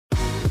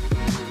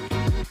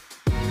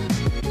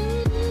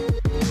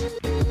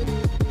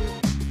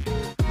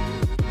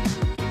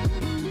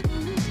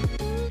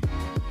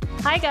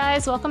Hi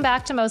guys, welcome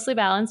back to Mostly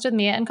Balanced with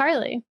Mia and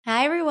Carly.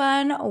 Hi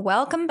everyone,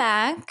 welcome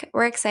back.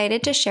 We're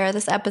excited to share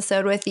this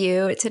episode with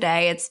you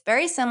today. It's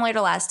very similar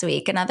to last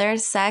week, another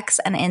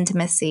sex and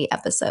intimacy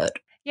episode.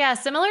 Yeah,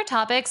 similar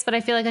topics, but I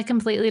feel like a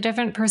completely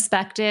different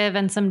perspective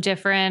and some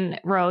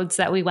different roads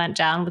that we went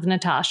down with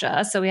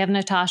Natassia. So we have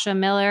Natassia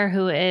Miller,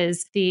 who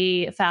is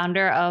the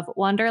founder of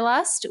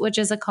Wanderlust, which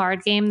is a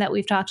card game that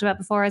we've talked about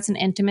before. It's an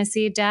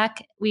intimacy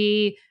deck.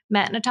 We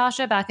met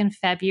Natassia back in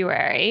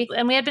February,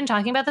 and we had been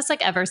talking about this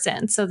like ever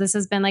since. So this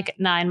has been like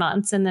 9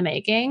 months in the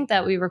making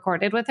that we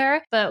recorded with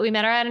her. But we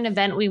met her at an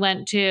event we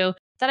went to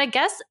that I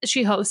guess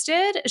she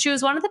hosted. She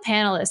was one of the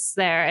panelists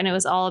there, and it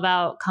was all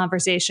about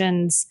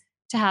conversations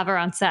to have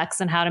around sex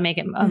and how to make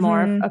it a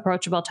more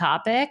approachable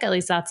topic. At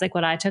least that's like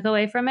what I took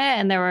away from it.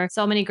 And there were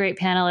so many great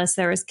panelists.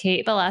 There was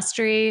Kate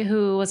Balestri,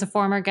 who was a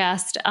former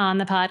guest on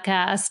the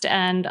podcast,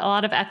 and a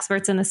lot of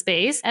experts in the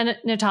space. And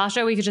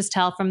Natassia, we could just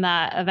tell from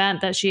that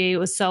event that she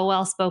was so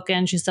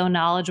well-spoken. She's so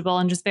knowledgeable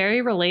and just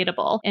very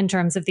relatable in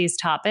terms of these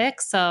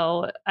topics.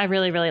 So I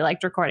really, really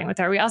liked recording with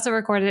her. We also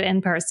recorded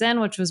in person,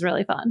 which was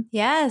really fun.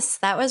 Yes,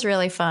 that was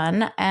really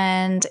fun.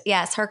 And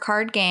yes, her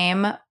card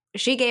game,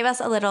 she gave us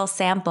a little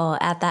sample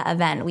at that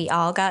event. We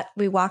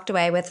walked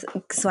away with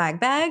swag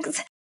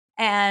bags,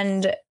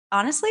 and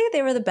honestly,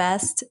 they were the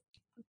best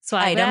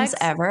Swag items bags?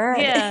 ever.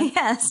 Yeah.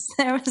 Yes,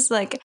 there was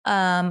like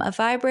a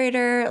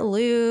vibrator,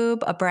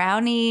 lube, a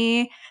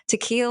brownie,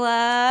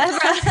 tequila.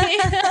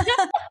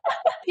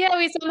 Yeah,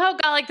 we somehow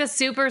got like the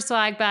super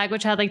swag bag,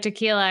 which had like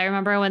tequila. I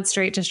remember I went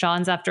straight to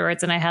Sean's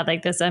afterwards and I had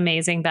like this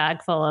amazing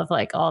bag full of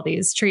like all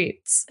these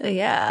treats.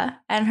 Yeah.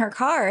 And her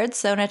cards.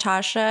 So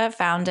Natassia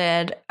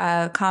founded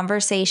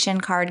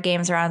conversation card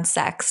games around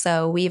sex.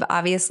 So we've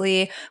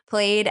obviously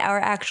played our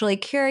Actually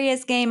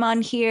Curious game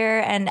on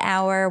here and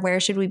our Where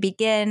Should We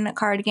Begin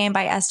card game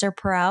by Esther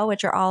Perel,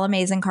 which are all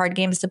amazing card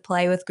games to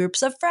play with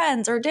groups of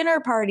friends or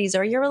dinner parties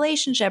or your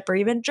relationship or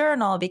even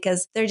journal,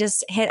 because they're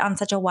just hit on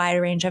such a wide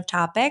range of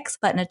topics.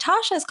 But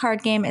Natasha's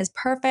card game is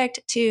perfect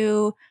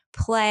to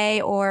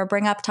play or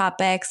bring up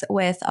topics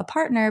with a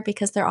partner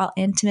because they're all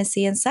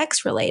intimacy and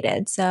sex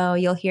related. So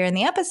you'll hear in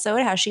the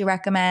episode how she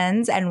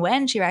recommends and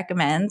when she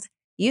recommends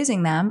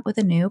using them with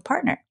a new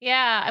partner.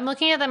 Yeah, I'm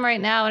looking at them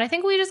right now, and I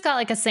think we just got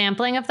like a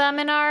sampling of them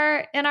in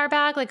our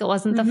bag. Like it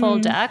wasn't the full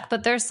deck,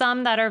 but there's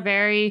some that are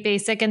very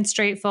basic and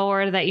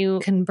straightforward that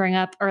you can bring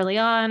up early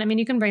on. I mean,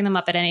 you can bring them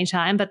up at any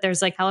time, but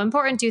there's like, how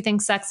important do you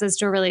think sex is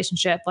to a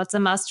relationship? What's a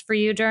must for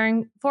you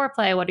during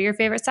foreplay? What are your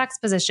favorite sex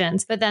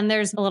positions? But then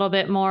there's a little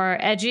bit more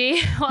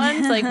edgy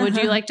ones, like would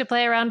you like to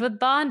play around with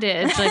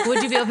bondage? Like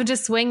would you be open to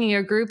swinging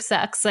or group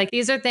sex? Like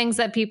these are things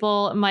that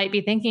people might be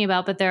thinking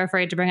about, but they're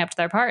afraid to bring up to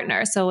their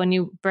partner. So when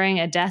you bring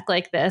a deck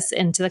like this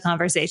into the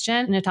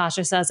conversation,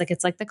 Natassia says like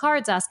it's like the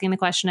cards asking the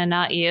question and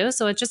not you.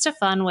 So it's just a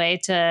fun way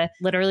to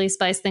literally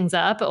spice things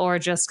up or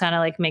just kind of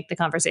like make the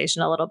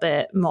conversation a little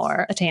bit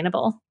more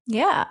attainable.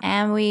 Yeah.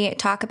 And we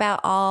talk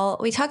about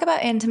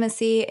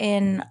intimacy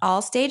in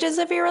all stages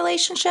of your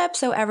relationship.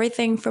 So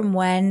everything from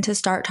when to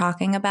start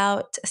talking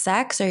about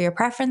sex or your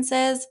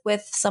preferences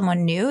with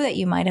someone new that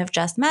you might have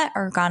just met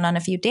or gone on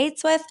a few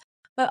dates with,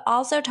 but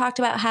also talked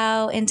about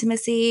how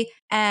intimacy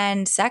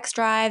and sex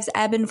drives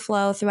ebb and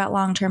flow throughout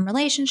long-term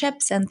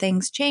relationships and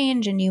things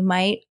change, and you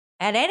might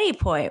at any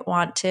point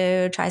want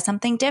to try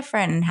something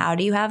different. And how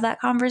do you have that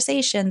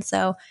conversation?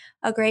 So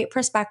a great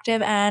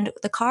perspective, and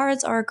the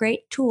cards are a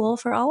great tool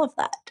for all of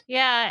that.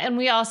 Yeah. And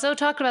we also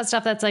talked about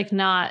stuff that's like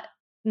not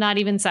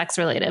even sex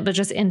related, but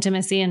just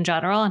intimacy in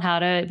general and how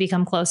to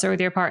become closer with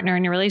your partner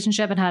in your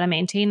relationship and how to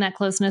maintain that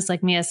closeness,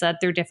 like Mia said,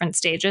 through different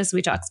stages.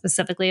 We talked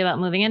specifically about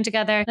moving in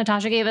together.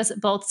 Natassia gave us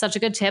both such a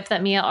good tip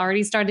that Mia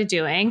already started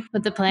doing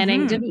with the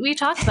planning. We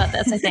talked about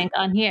this, I think,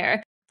 on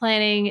here.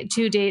 Planning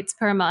 2 dates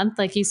per month,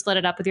 like you split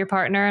it up with your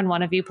partner and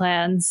one of you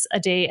plans a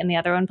date and the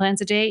other one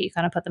plans a date. You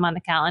kind of put them on the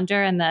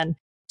calendar and then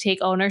take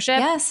ownership.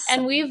 Yes.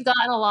 And we've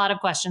gotten a lot of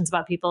questions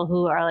about people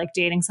who are like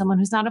dating someone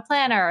who's not a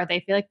planner, or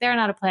they feel like they're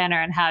not a planner,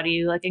 and how do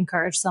you like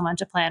encourage someone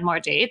to plan more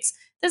dates?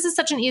 This is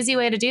such an easy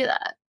way to do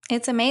that.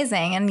 It's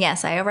amazing. And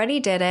yes, I already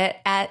did it.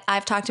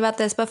 I've talked about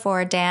this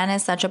before. Dan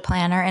is such a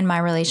planner in my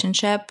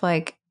relationship.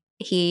 Like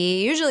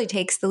he usually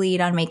takes the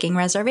lead on making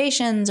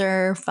reservations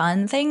or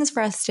fun things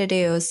for us to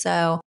do.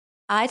 So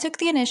I took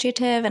the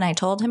initiative and I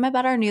told him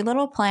about our new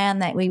little plan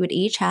that we would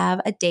each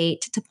have a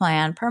date to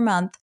plan per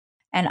month.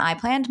 And I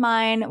planned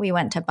mine. We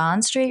went to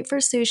Bond Street for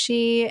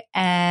sushi,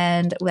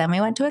 and then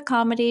we went to a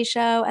comedy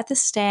show at the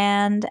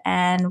Stand,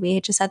 and we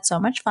just had so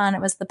much fun.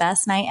 It was the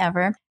best night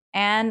ever.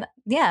 And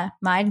yeah,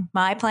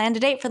 my plan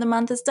to date for the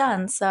month is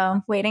done.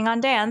 So waiting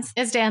on Dan's.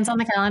 Is Dan's on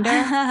the calendar?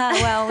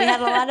 Well, we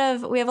have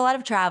a lot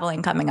of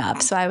traveling coming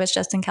up. So I was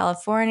just in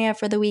California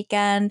for the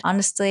weekend.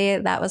 Honestly,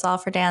 that was all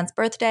for Dan's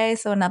birthday.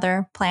 So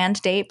another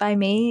planned date by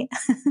me,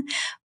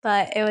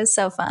 but it was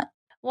so fun.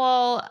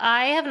 Well,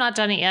 I have not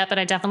done it yet, but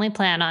I definitely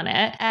plan on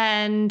it.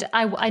 And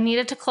I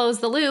needed to close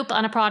the loop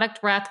on a product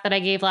rec that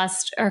I gave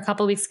a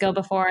couple weeks ago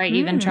before I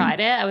even tried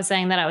it. I was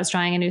saying that I was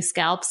trying a new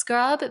scalp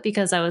scrub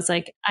because I was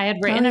like, I had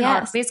written an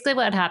article. Basically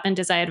what had happened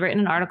is I had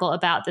written an article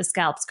about the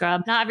scalp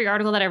scrub. Not every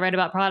article that I write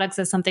about products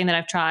is something that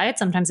I've tried.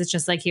 Sometimes it's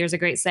just like, here's a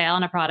great sale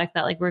on a product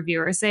that like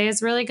reviewers say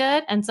is really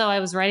good. And so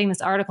I was writing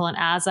this article, and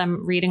as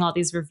I'm reading all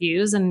these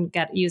reviews and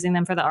using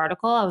them for the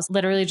article, I was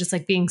literally just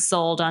like being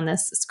sold on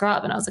this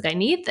scrub. And I was like, I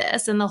need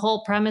this. And the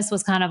whole premise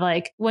was kind of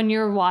like, when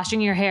you're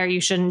washing your hair, you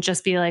shouldn't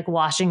just be like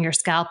washing your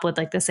scalp with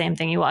like the same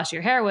thing you wash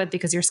your hair with,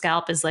 because your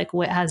scalp is like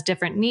what has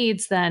different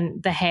needs than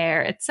the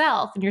hair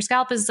itself. And your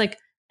scalp is like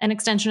an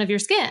extension of your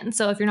skin.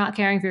 So if you're not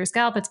caring for your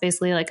scalp, it's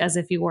basically like as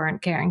if you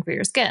weren't caring for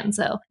your skin.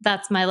 So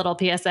that's my little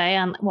PSA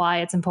on why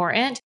it's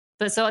important.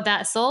 But so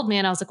that sold me,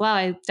 and I was like, wow,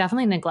 I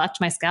definitely neglect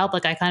my scalp.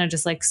 Like I kind of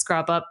just like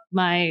scrub up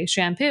my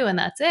shampoo and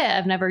that's it.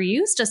 I've never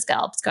used a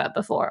scalp scrub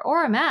before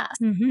or a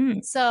mask.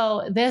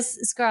 So this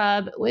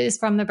scrub is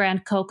from the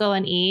brand Coco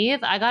and Eve.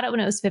 I got it when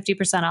it was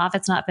 50% off.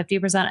 It's not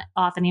 50%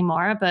 off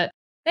anymore, but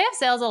they have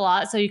sales a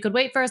lot. So you could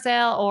wait for a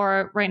sale,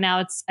 or right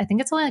now I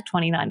think it's only like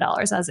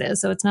 $29 as is.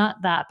 So it's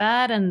not that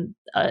bad, and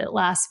it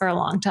lasts for a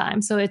long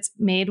time. So it's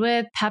made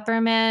with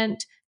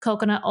peppermint,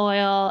 coconut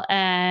oil,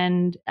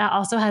 and it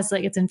also has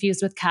like, it's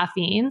infused with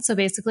caffeine. So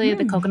basically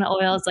the coconut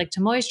oil is like to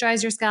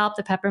moisturize your scalp.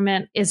 The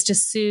peppermint is to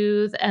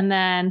soothe. And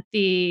then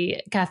the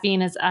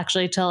caffeine is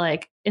actually to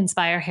like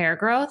inspire hair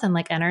growth and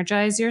like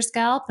energize your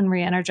scalp and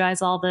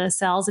re-energize all the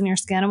cells in your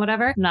skin or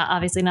whatever.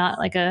 Obviously not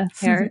like a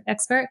hair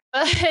expert,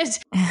 but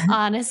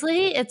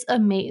honestly, it's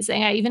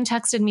amazing. I even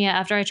texted Mia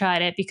after I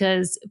tried it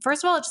because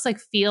first of all, it just like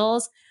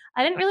feels,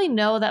 I didn't really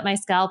know that my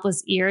scalp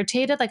was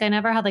irritated. Like I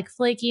never had like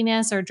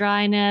flakiness or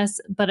dryness,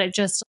 but it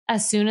just,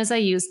 as soon as I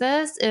used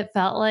this, it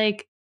felt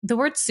like the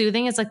word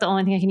soothing is like the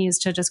only thing I can use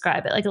to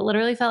describe it. Like it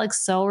literally felt like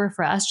so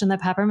refreshed, and the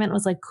peppermint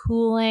was like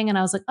cooling. And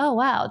I was like, oh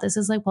wow, this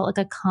is like what like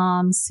a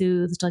calm,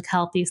 soothed, like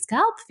healthy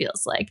scalp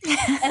feels like.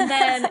 And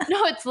then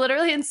no, it's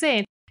literally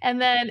insane. And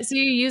then, so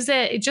you use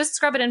it, just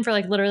scrub it in for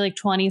like literally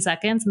 20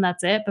 seconds and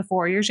that's it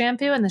before your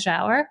shampoo in the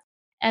shower.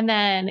 And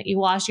then you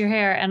wash your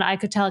hair, and I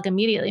could tell like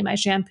immediately my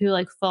shampoo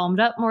like foamed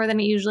up more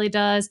than it usually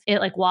does. It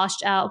like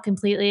washed out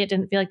completely. It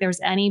didn't feel like there was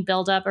any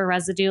buildup or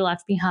residue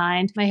left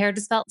behind. My hair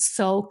just felt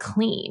so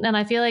clean. And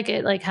I feel like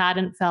it like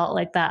hadn't felt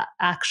like that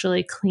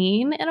actually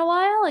clean in a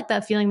while. Like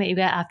that feeling that you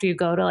get after you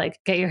go to like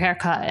get your hair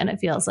cut and it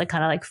feels like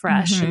kind of like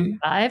fresh and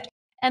revived.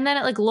 And then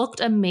it like looked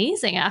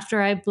amazing after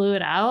I blew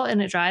it out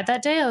and it dried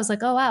that day. I was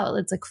like, oh wow,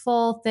 it's like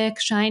full, thick,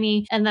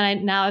 shiny. And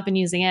then I've been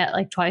using it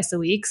like twice a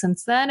week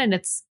since then, and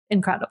it's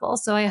incredible.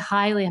 So I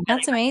highly recommend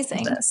That's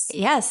amazing. this.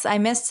 Yes, I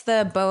missed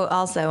the boat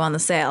also on the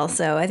sale,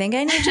 so I think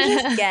I need to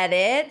just get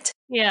it.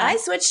 Yeah. I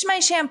switched my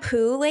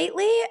shampoo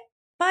lately,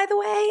 by the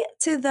way,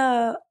 to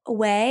the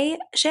Ouai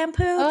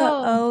shampoo,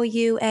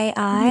 the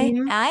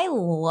OUAI. I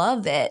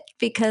love it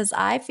because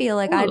I feel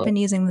like I've been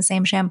using the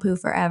same shampoo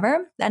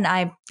forever. And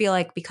I feel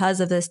like because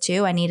of this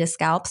too, I need a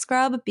scalp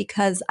scrub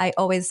because I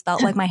always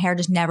felt like my hair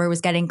just never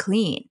was getting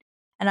clean.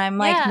 And I'm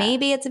like,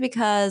 maybe it's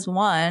because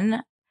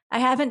one, I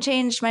haven't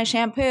changed my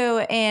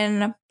shampoo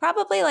in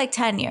probably like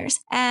 10 years.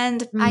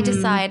 And I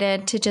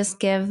decided to just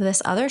give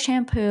this other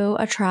shampoo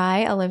a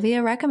try.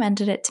 Olivia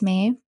recommended it to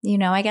me. You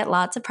know, I get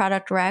lots of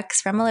product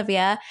recs from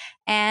Olivia,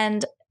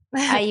 and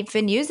I've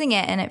been using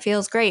it and it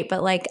feels great.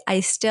 But like I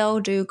still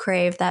do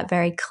crave that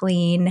very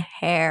clean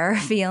hair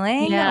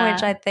feeling,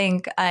 which I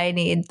think I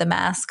need the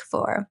mask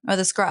for, or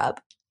the scrub.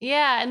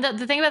 Yeah. And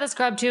the thing about the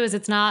scrub too is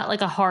it's not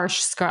like a harsh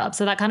scrub.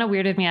 So that kind of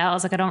weirded me out. I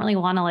was like, I don't really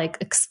want to like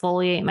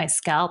exfoliate my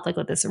scalp like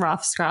with this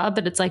rough scrub,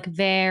 but it's like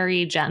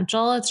very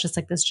gentle. It's just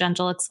like this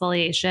gentle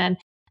exfoliation.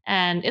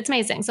 And it's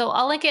amazing. So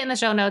I'll link it in the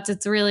show notes.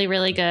 It's really,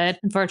 really good.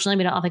 Unfortunately,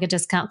 we don't have like a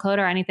discount code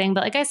or anything.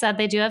 But like I said,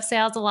 they do have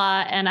sales a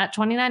lot. And at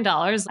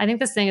 $29, I think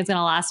this thing is going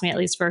to last me at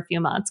least for a few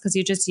months because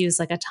you just use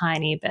like a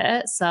tiny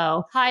bit.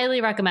 So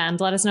highly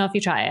recommend. Let us know if you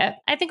try it.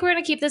 I think we're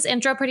going to keep this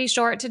intro pretty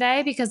short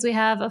today because we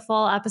have a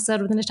full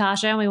episode with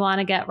Natasha and we want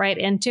to get right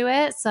into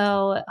it.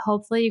 So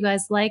hopefully you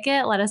guys like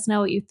it. Let us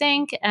know what you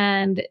think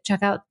and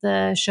check out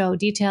the show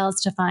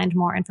details to find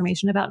more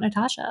information about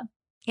Natasha.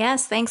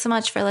 Yes, thanks so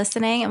much for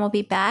listening, and we'll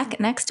be back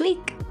next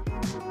week.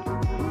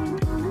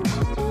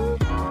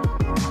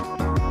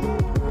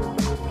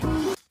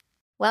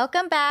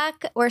 Welcome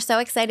back. We're so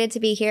excited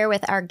to be here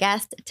with our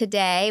guest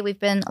today. We've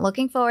been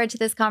looking forward to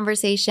this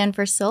conversation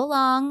for so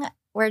long.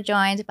 We're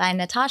joined by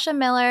Natassia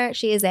Miller.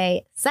 She is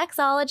a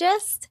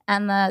sexologist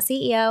and the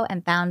CEO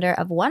and founder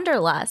of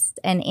Wanderlust,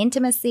 an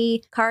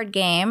intimacy card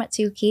game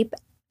to keep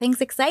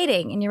things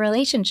exciting in your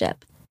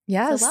relationship.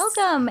 Yes. So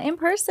welcome in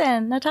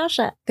person,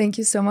 Natassia. Thank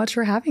you so much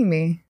for having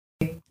me.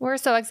 We're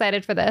so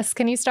excited for this.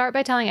 Can you start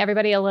by telling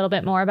everybody a little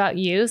bit more about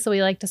you? So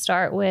we like to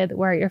start with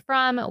where you're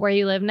from, where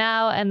you live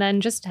now, and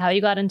then just how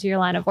you got into your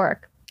line of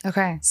work.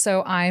 Okay.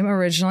 So I'm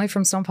originally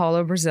from São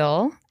Paulo,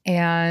 Brazil,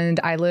 and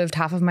I lived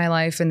half of my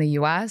life in the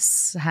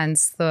US,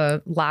 hence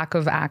the lack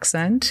of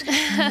accent.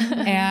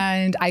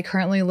 And I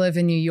currently live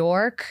in New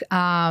York.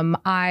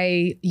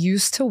 I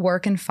used to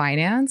work in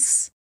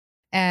finance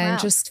and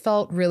just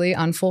felt really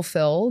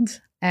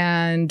unfulfilled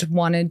and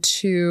wanted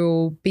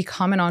to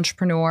become an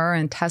entrepreneur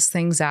and test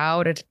things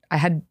out. I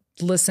had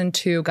listened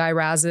to Guy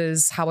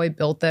Raz's How I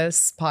Built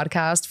This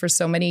podcast for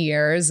so many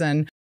years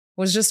and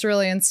was just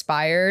really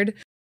inspired.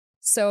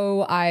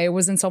 So I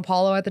was in Sao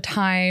Paulo at the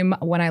time.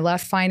 When I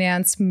left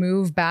finance,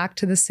 moved back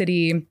to the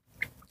city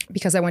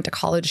because I went to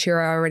college here.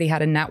 I already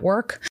had a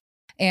network.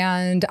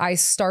 And I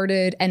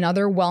started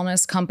another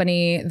wellness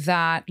company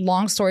that,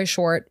 long story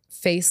short,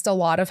 faced a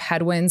lot of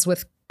headwinds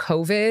with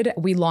COVID.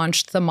 We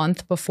launched the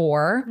month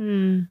before.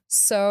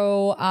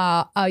 So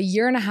a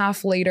year and a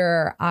half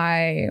later,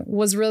 I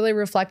was really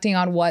reflecting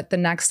on what the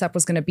next step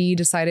was going to be,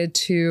 decided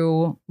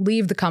to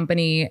leave the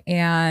company.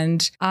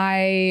 And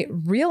I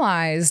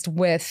realized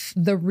with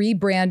the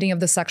rebranding of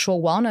the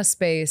sexual wellness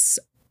space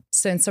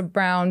since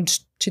around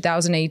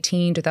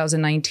 2018,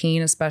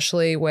 2019,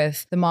 especially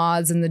with the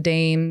mods and the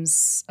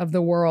dames of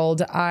the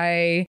world,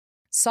 I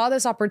saw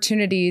this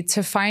opportunity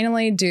to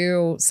finally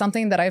do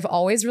something that I've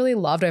always really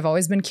loved. I've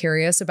always been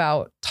curious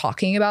about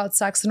talking about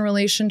sex and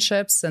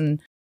relationships.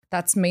 And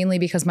that's mainly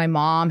because my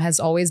mom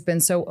has always been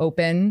so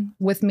open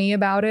with me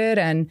about it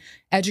and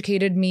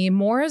educated me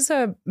more as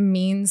a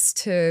means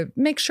to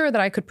make sure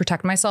that I could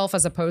protect myself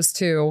as opposed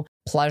to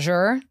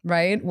pleasure,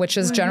 right? Which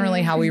is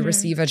generally how we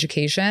receive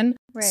education.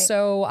 Right.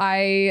 So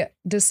I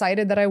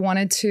decided that I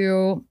wanted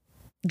to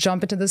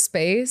jump into the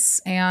space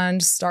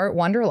and start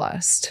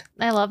Wanderlust.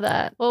 I love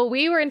that. Well,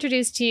 we were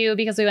introduced to you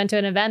because we went to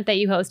an event that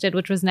you hosted,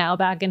 which was now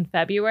back in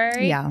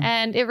February. Yeah.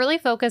 And it really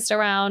focused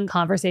around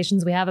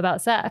conversations we have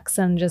about sex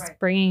and just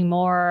bringing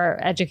more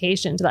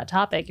education to that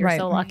topic. You're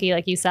so lucky,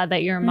 like you said,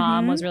 that your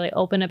mom was really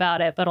open about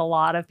it, but a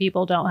lot of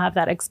people don't have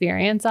that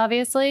experience,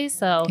 obviously.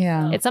 So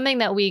it's something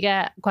that we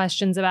get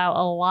questions about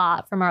a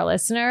lot from our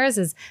listeners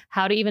is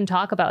how to even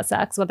talk about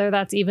sex, whether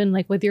that's even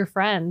like with your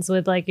friends,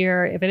 with like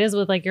if it is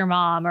with like your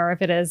mom or if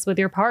it is with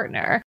your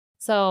partner.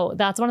 So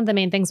that's one of the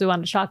main things we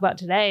wanted to talk about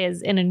today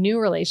is in a new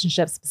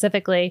relationship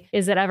specifically.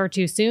 Is it ever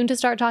too soon to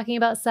start talking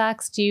about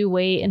sex? Do you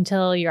wait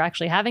until you're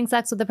actually having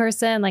sex with the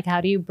person? Like, how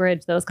do you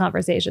bridge those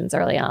conversations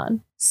early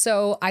on?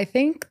 So I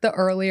think the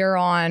earlier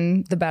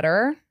on, the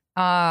better.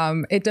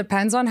 It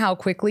depends on how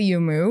quickly you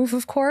move,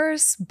 of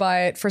course.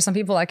 But for some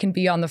people, that can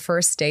be on the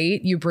first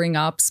date. You bring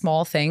up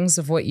small things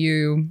of what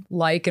you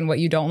like and what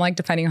you don't like,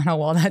 depending on how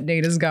well that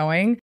date is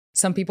going.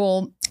 Some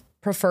people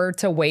prefer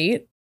to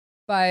wait.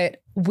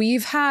 But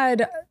we've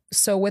had,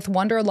 so with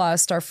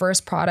Wanderlust, our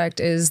first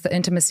product is the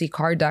intimacy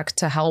card deck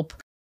to help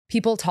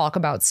people talk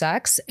about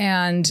sex.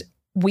 And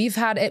we've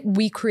had it,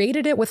 we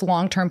created it with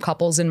long-term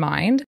couples in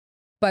mind,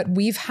 but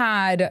we've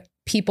had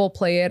people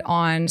play it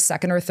on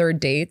second or third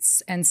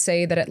dates and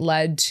say that it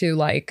led to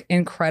like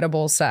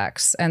incredible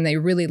sex. And they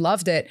really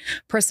loved it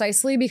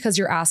precisely because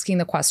you're asking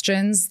the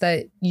questions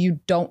that you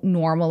don't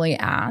normally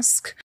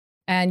ask.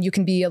 And you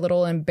can be a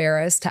little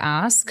embarrassed to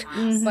ask,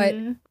 but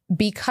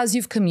because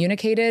you've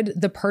communicated,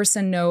 the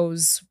person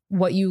knows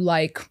what you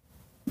like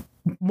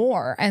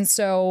more. And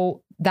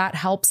so that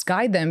helps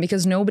guide them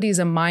because nobody's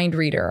a mind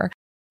reader.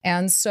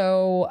 And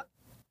so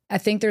I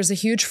think there's a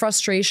huge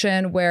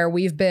frustration where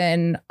we've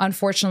been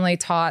unfortunately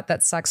taught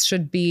that sex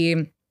should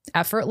be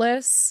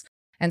effortless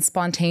and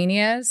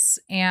spontaneous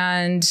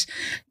and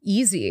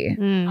easy.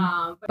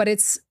 But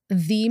it's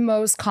the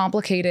most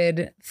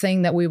complicated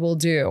thing that we will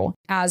do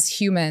as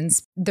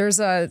humans. There's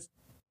a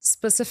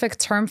specific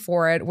term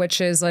for it, which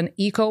is an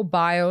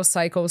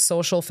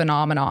eco-bio-psychosocial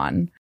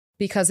phenomenon,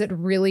 because it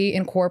really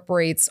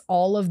incorporates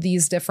all of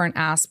these different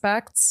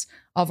aspects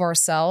of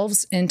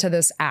ourselves into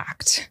this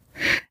act.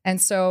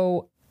 And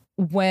so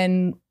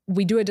when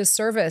we do a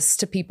disservice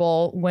to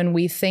people, when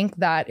we think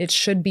that it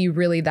should be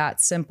really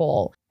that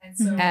simple,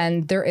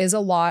 and there is a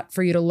lot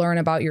for you to learn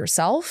about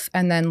yourself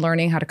and then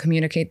learning how to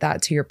communicate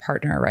that to your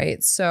partner,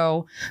 right?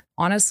 So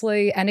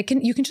honestly, and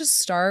you can just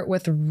start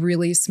with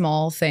really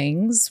small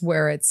things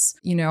where it's,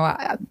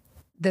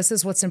 this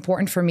is what's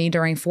important for me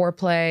during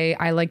foreplay.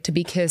 I like to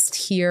be kissed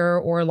here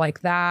or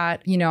like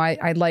that.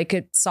 I like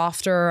it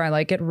softer. I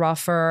like it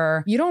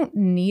rougher. You don't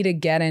need to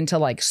get into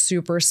like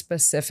super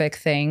specific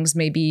things.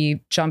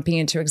 Maybe jumping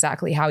into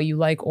exactly how you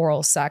like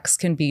oral sex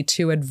can be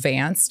too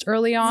advanced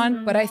early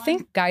on. But I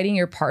think guiding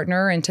your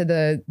partner into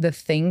the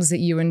things that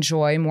you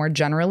enjoy more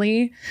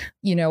generally,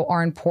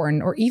 are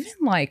important. Or even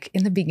like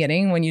in the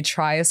beginning when you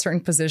try a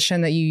certain position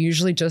that you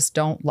usually just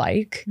don't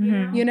like,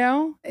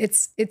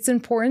 it's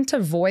important to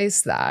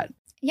voice that.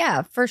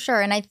 Yeah, for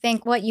sure. And I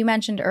think what you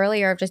mentioned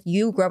earlier of just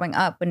you growing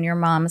up when your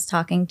mom's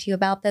talking to you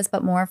about this,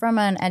 but more from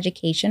an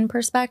education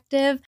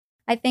perspective,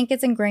 I think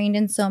it's ingrained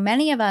in so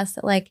many of us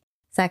that like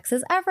sex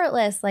is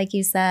effortless. Like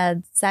you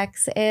said,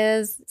 sex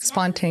is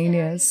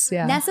spontaneous.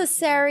 Yeah.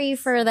 Necessary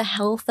for the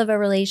health of a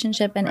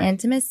relationship and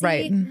intimacy.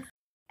 Right.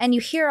 And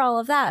you hear all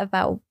of that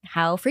about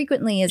how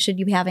frequently should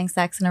you be having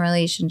sex in a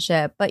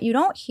relationship, but you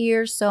don't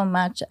hear so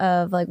much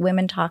of like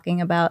women talking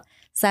about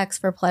sex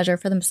for pleasure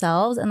for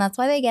themselves. And that's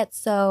why they get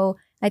so,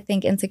 I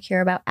think,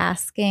 insecure about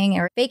asking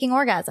or faking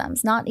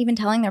orgasms, not even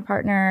telling their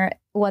partner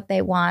what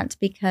they want,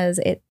 because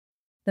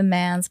the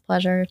man's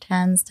pleasure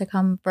tends to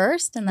come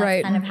first. And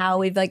that's kind of how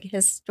we've like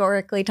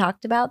historically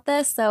talked about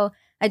this. So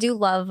I do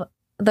love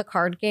the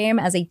card game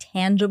as a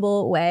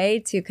tangible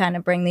way to kind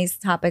of bring these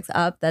topics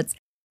up that's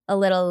a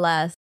little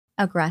less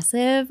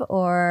aggressive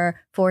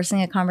or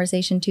forcing a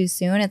conversation too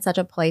soon. It's such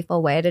a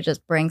playful way to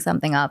just bring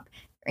something up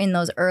in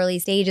those early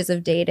stages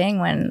of dating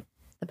when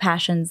the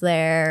passion's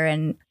there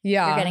and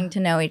you're getting to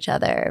know each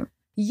other.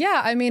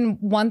 Yeah, I mean,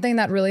 one thing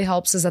that really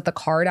helps is that the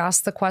card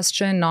asks the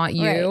question, not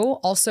you. Right.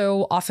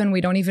 Also, often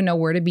we don't even know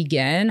where to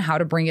begin, how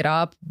to bring it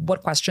up,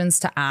 what questions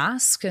to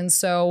ask. And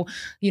so,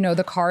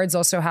 the cards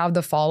also have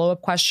the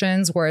follow-up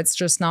questions where it's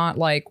just not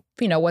like,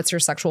 what's your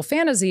sexual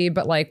fantasy,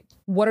 but like,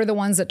 what are the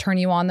ones that turn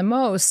you on the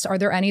most? Are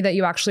there any that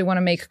you actually want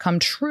to make come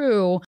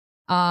true?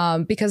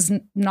 Because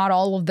not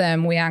all of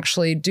them we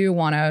actually do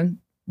want to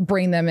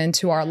bring them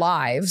into our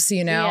lives,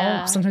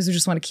 Sometimes we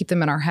just want to keep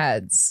them in our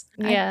heads.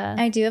 Yeah.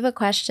 I do have a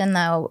question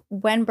though.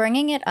 When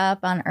bringing it up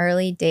on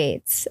early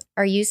dates,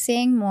 are you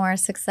seeing more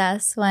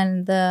success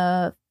when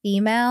the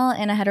female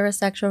in a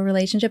heterosexual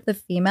relationship, the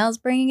female's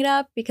bringing it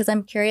up? Because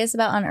I'm curious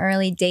about on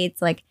early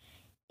dates, like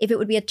if it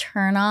would be a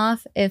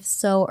turnoff if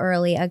so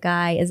early a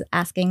guy is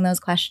asking those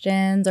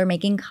questions or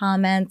making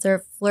comments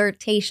or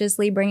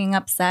flirtatiously bringing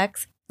up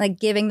sex, like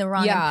giving the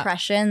wrong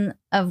impression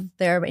of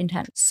their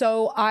intent.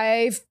 So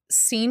I've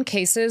seen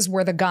cases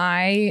where the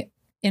guy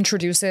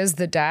introduces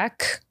the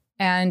deck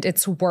and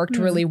it's worked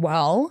really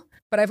well.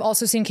 But I've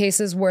also seen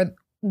cases where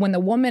when the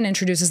woman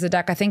introduces the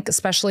deck, I think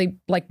especially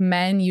like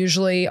men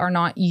usually are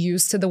not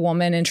used to the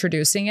woman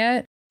introducing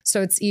it.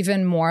 So it's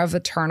even more of a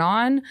turn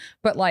on.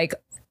 But like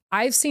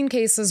I've seen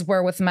cases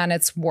where with men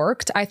it's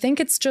worked. I think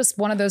it's just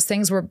one of those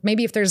things where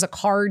maybe if there's a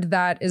card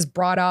that is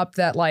brought up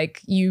that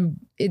like you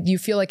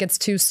feel like it's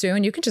too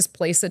soon, you can just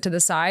place it to the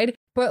side.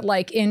 But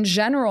like in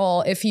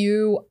general, if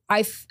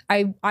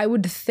I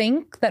would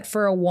think that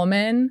for a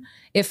woman,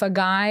 if a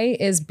guy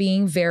is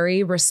being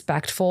very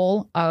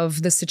respectful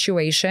of the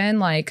situation,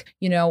 like,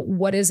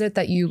 what is it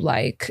that you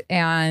like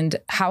and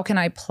how can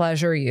I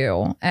pleasure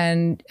you?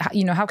 And,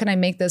 how can I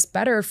make this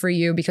better for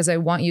you? Because I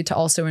want you to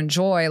also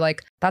enjoy,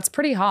 like, that's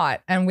pretty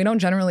hot. And we don't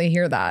generally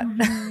hear that,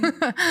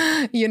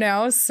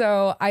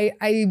 So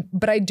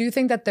but I do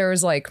think that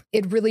there's like,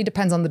 it really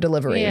depends on the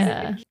delivery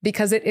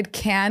because it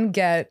can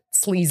get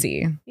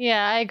sleazy.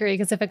 Yeah, I agree.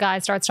 Because if a guy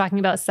starts talking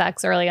about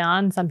sex early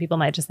on, some people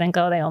might just think,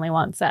 oh, they only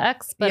want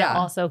sex. But it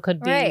also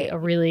could be a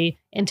really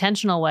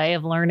intentional way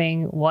of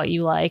learning what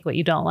you like, what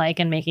you don't like,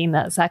 and making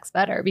that sex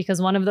better.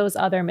 Because one of those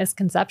other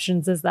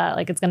misconceptions is that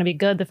like it's going to be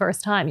good the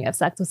first time you have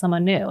sex with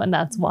someone new. And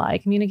that's why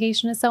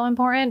communication is so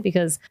important,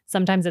 because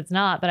sometimes it's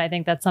not. But I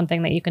think that's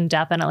something that you can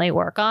definitely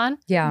work on.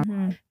 Yeah.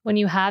 When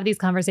you have these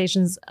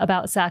conversations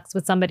about sex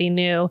with somebody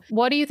new,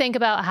 what do you think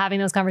about having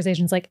those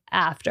conversations like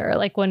after?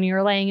 Like when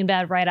you're laying in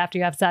bed right after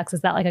you have sex, is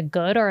that like a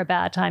good or a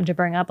bad time to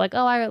bring up like,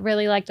 oh, I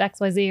really liked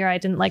XYZ, or I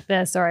didn't like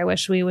this, or I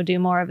wish we would do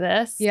more of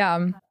this?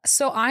 Yeah.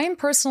 So I'm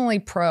personally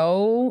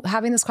pro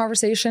having this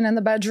conversation in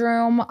the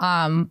bedroom,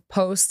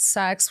 post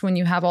sex, when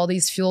you have all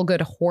these feel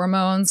good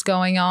hormones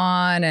going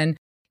on and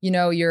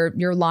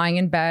you're lying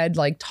in bed,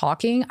 like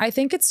talking. I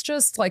think it's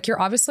just like, you're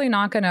obviously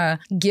not going to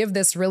give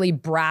this really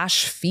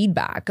brash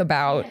feedback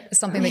about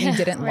something that you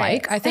didn't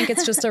like. I think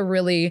it's just a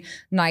really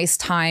nice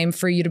time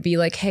for you to be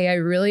like, hey, I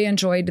really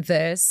enjoyed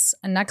this.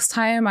 And next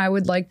time I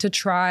would like to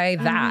try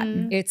that.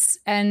 It's,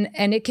 and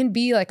it can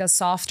be like a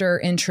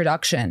softer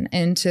introduction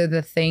into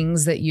the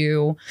things that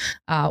you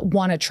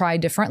want to try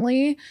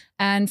differently.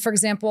 And for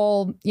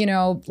example,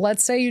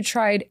 let's say you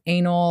tried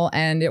anal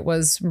and it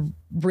was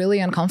really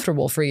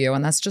uncomfortable for you,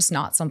 and that's just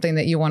not something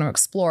that you want to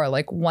explore.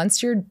 Like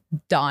once you're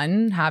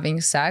done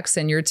having sex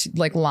and you're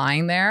like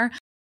lying there,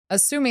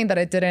 assuming that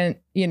it didn't,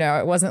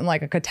 it wasn't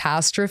like a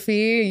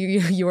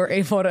catastrophe, you were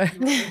able to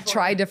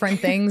try different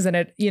things and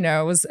it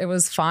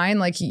was fine.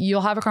 Like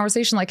you'll have a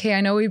conversation like, hey,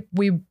 I know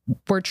we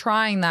were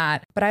trying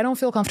that, but I don't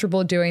feel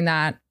comfortable doing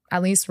that,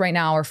 at least right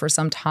now or for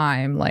some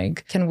time.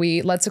 Like,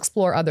 let's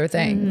explore other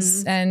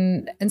things.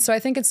 And so I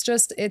think it's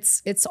just,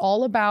 it's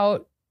all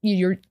about,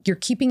 you're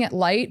keeping it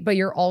light, but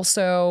you're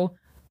also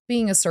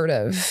being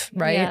assertive,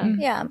 right?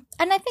 Yeah.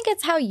 And I think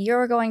it's how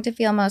you're going to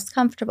feel most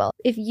comfortable.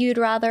 If you'd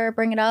rather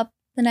bring it up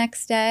the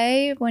next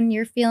day when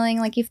you're feeling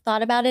like you've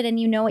thought about it and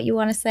you know what you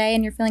want to say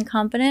and you're feeling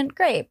confident,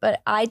 great.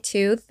 But I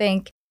too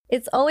think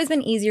it's always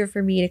been easier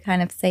for me to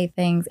kind of say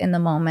things in the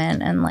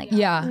moment and like,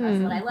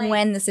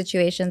 when the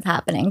situation's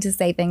happening, to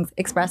say things,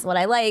 express what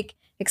I like,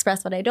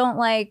 express what I don't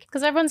like.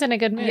 Because everyone's in a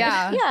good mood.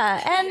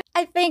 Yeah. And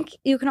I think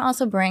you can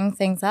also bring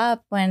things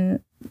up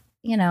when,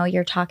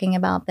 you're talking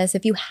about this.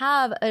 If you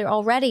have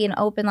already an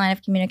open line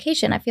of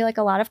communication, I feel like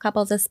a lot of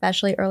couples,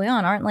 especially early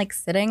on, aren't like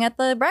sitting at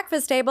the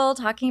breakfast table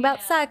talking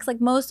about sex. Like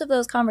most of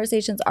those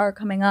conversations are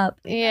coming up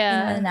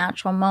in the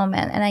natural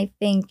moment. And I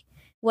think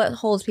what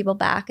holds people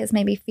back is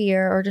maybe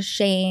fear or just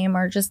shame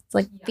or just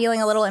like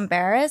feeling a little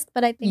embarrassed.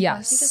 But I think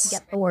once you just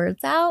get the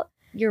words out,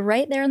 you're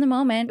right there in the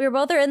moment. We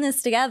both are in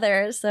this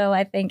together. So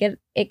I think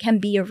it can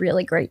be a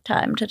really great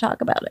time to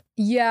talk about it.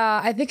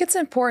 Yeah, I think it's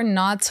important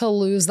not to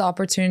lose the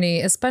opportunity,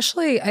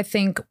 especially I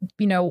think,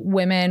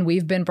 women,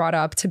 we've been brought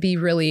up to be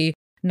really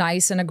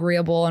nice and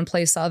agreeable and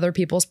place other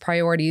people's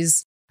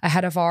priorities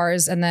ahead of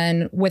ours. And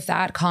then with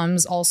that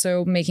comes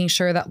also making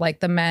sure that like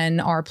the men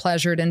are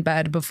pleasured in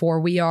bed before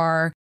we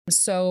are.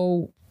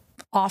 So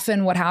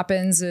often what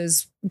happens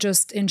is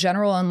just in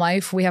general in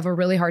life, we have a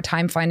really hard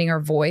time finding our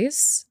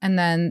voice. And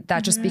then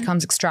that just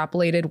becomes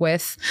extrapolated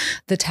with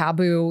the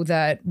taboo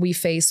that we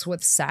face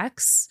with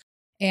sex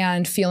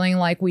and feeling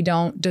like we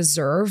don't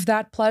deserve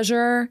that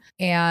pleasure.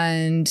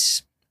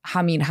 And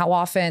I mean, how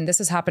often this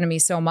has happened to me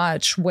so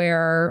much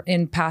where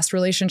in past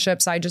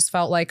relationships, I just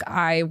felt like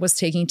I was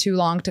taking too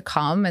long to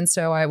come. And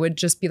so I would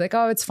just be like,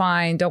 oh, it's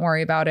fine. Don't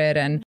worry about it.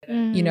 And,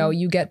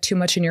 you get too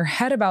much in your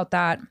head about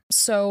that.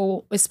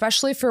 So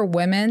especially for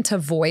women to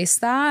voice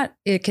that,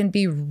 it can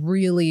be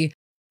really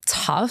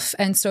tough.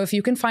 And so if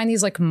you can find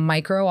these like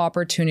micro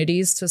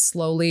opportunities to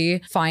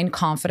slowly find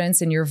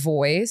confidence in your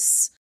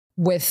voice,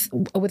 with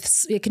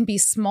it can be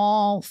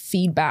small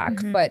feedback,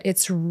 but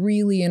it's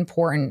really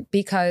important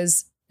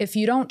because if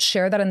you don't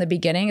share that in the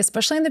beginning,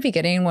 especially in the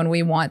beginning when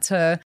we want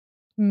to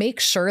make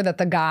sure that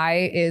the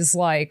guy is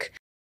like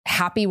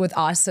happy with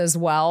us as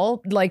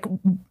well, like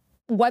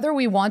whether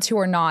we want to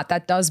or not,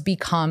 that does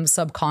become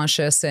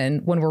subconscious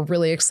and when we're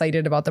really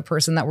excited about the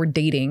person that we're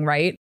dating,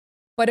 right?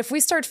 But if we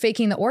start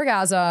faking the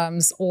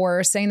orgasms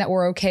or saying that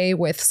we're okay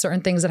with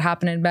certain things that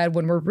happen in bed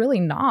when we're really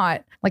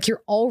not, like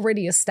you're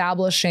already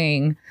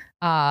establishing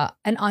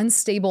an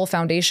unstable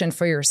foundation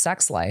for your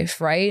sex life,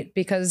 right?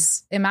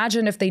 Because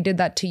imagine if they did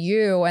that to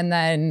you and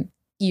then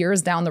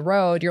years down the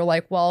road, you're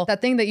like, well, that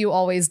thing that you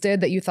always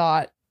did that you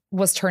thought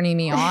was turning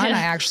me on,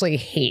 I actually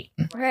hate,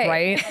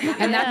 right?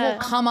 And that will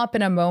come up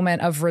in a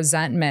moment of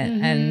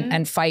resentment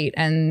and fight.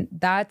 And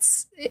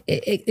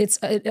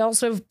it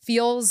also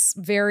feels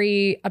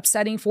very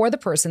upsetting for the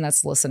person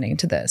that's listening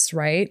to this,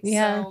 right?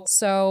 Yeah.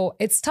 So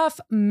it's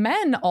tough.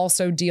 Men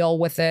also deal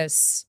with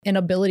this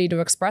inability to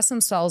express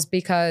themselves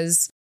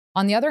because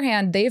on the other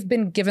hand, they've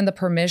been given the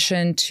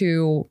permission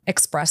to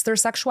express their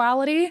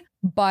sexuality,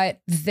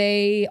 but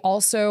they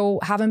also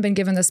haven't been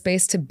given the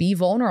space to be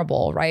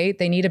vulnerable, right?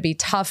 They need to be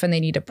tough and they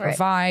need to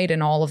provide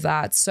and all of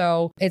that.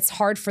 So it's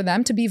hard for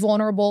them to be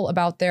vulnerable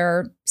about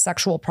their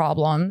sexual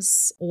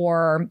problems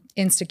or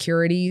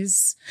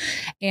insecurities.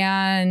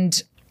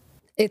 And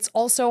it's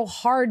also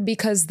hard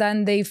because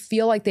then they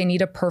feel like they need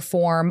to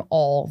perform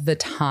all the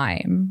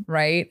time,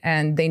 right?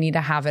 And they need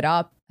to have it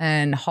up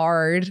and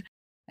hard.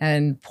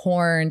 And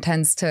porn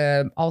tends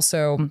to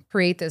also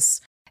create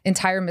this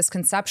entire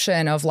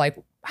misconception of like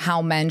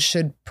how men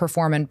should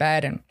perform in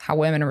bed and how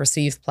women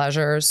receive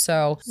pleasure.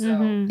 So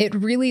it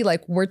really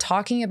like we're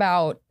talking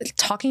about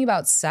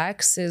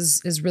sex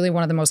is really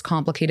one of the most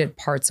complicated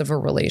parts of a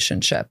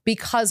relationship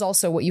because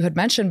also what you had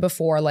mentioned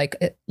before, like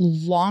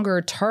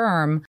longer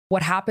term,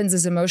 what happens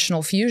is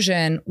emotional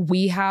fusion.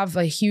 We have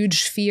a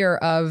huge fear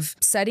of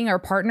setting our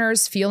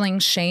partners feeling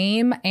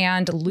shame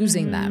and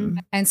losing them.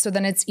 And so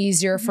then it's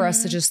easier for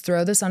us to just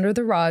throw this under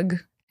the rug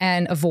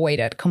and avoid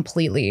it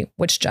completely,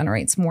 which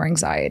generates more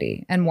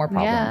anxiety and more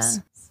problems.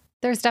 Yeah.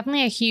 There's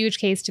definitely a huge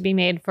case to be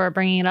made for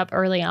bringing it up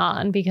early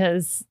on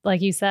because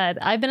like you said,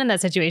 I've been in that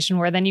situation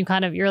where then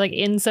you're like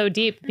in so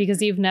deep because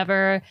you've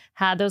never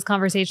had those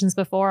conversations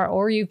before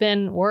or you've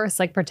been worse,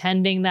 like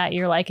pretending that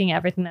you're liking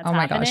everything that's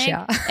happening. Oh my gosh,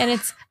 yeah. And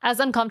it's as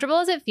uncomfortable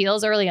as it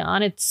feels early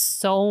on, it's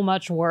so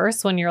much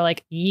worse when you're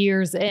like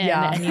years in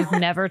and you've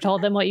never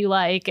told them what you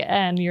like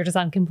and you're just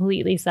on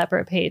completely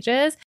separate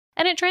pages.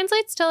 And it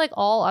translates to like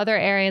all other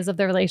areas of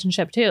the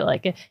relationship too.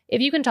 Like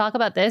if you can talk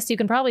about this, you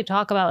can probably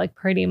talk about like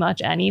pretty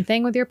much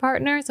anything with your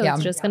partner. So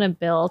it's just going to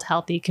build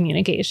healthy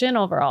communication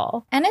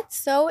overall. And it's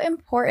so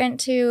important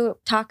to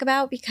talk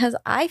about because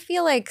I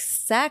feel like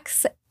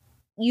sex,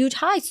 you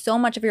tie so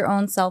much of your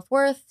own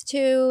self-worth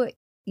to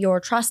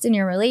your trust in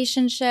your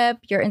relationship,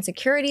 your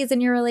insecurities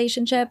in your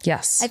relationship.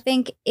 Yes. I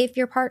think if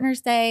your partner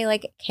say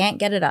like can't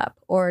get it up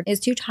or is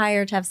too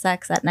tired to have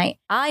sex at night,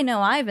 I know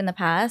I've in the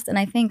past, and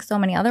I think so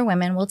many other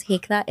women will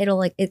take that.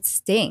 It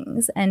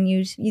stings. And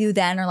you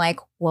then are like,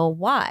 well,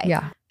 why?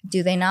 Yeah.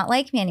 Do they not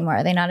like me anymore?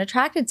 Are they not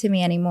attracted to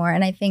me anymore?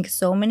 And I think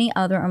so many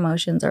other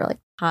emotions are like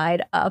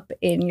tied up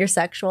in your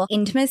sexual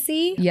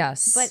intimacy.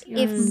 Yes. But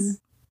if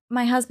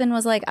my husband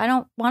was like, I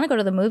don't want to go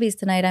to the movies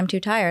tonight, I'm too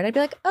tired, I'd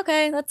be like,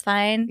 okay, that's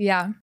fine.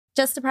 Yeah.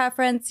 Just a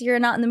preference. You're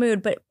not in the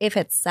mood. But if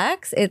it's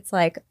sex, it's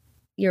like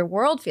your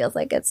world feels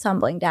like it's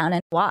tumbling down.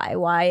 And why?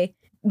 Why?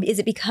 Is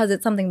it because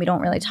it's something we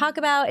don't really talk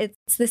about?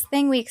 It's this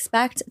thing we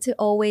expect to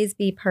always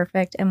be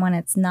perfect. And when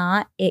it's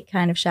not, it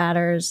kind of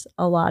shatters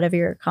a lot of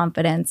your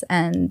confidence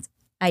and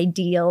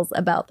ideals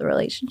about the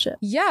relationship.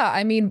 Yeah.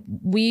 I mean,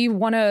 we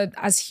want to,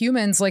 as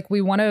humans, like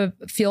we want to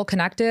feel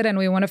connected and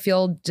we want to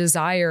feel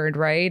desired,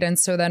 right? And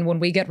so then when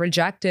we get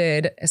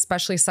rejected,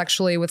 especially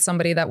sexually with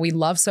somebody that we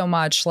love so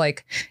much,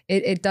 like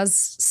it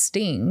does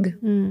sting.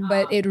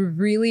 But it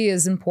really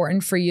is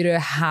important for you to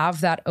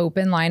have that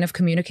open line of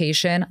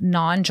communication,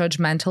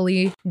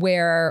 non-judgmentally,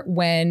 where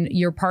when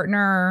your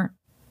partner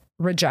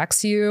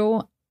rejects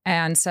you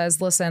and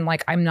says, listen,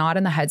 like, I'm not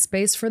in the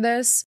headspace for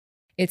this.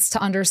 It's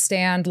to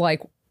understand,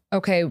 like,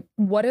 okay,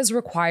 what is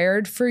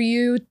required for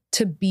you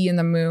to be in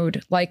the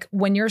mood? Like,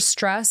 when you're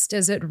stressed,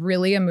 is it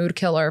really a mood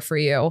killer for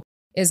you?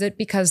 Is it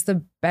because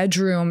the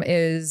bedroom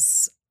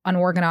is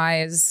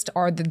unorganized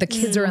or the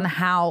kids are in the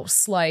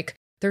house? Like,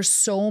 there's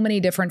so many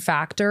different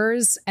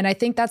factors. And I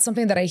think that's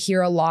something that I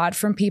hear a lot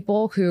from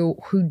people who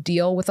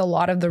deal with a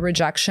lot of the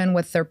rejection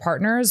with their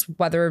partners,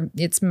 whether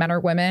it's men or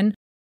women.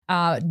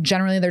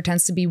 Generally, there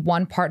tends to be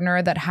one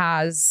partner that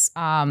has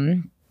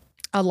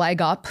a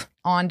leg up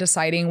on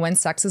deciding when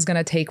sex is going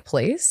to take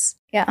place.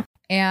 Yeah.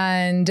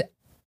 And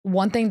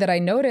one thing that I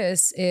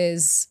notice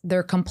is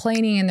they're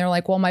complaining and they're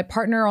like, well, my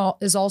partner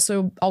is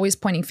also always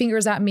pointing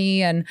fingers at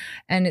me. And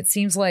it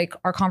seems like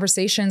our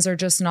conversations are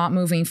just not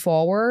moving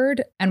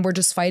forward and we're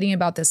just fighting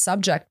about this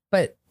subject.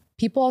 But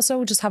people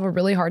also just have a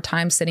really hard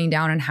time sitting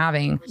down and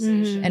having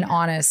an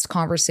honest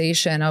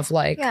conversation of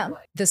like,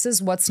 this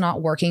is what's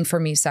not working for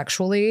me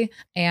sexually.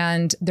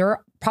 And there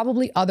are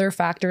probably other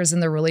factors in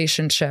the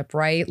relationship,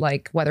 right?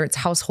 Like whether it's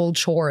household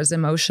chores,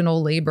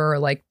 emotional labor,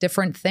 like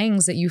different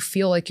things that you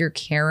feel like you're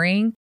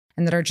carrying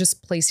and that are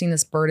just placing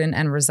this burden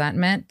and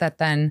resentment that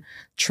then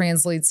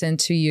translates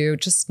into you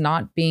just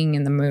not being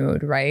in the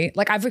mood, right?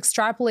 Like I've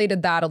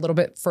extrapolated that a little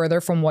bit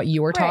further from what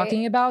you were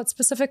talking about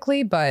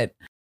specifically, but...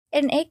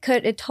 And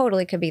it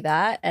totally could be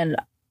that. And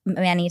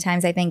many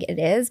times I think it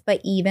is. But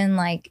even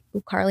like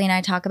Carly and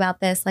I talk about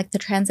this, like the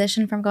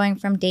transition from going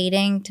from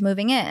dating to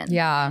moving in.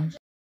 Yeah.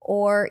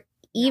 Or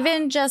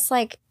even just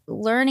like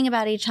learning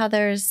about each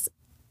other's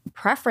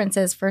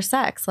preferences for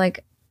sex.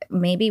 Like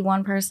maybe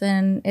one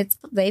person,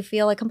 they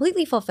feel like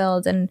completely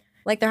fulfilled and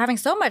like they're having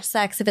so much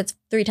sex if it's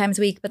 3 times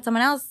a week, but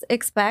someone else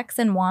expects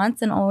and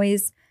wants and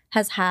always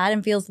has had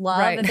and feels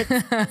love if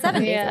it's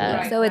 7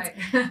 days a week.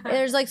 So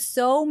there's like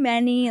so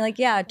many, like,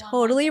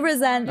 totally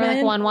resentment. Or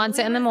like one wants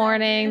it in the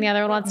morning, the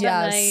other one wants it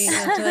at night. You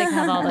have to like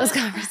have all those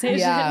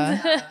conversations.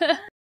 Yeah.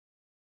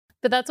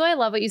 But that's why I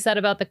love what you said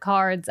about the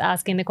cards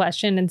asking the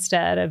question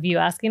instead of you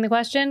asking the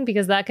question,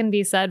 because that can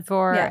be said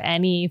for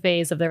any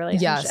phase of the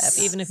relationship.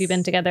 Yes. Even if you've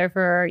been together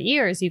for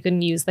years, you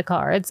can use the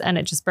cards and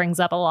it just brings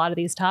up a lot of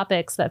these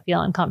topics that feel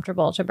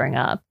uncomfortable to bring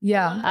up.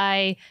 Yeah.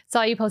 I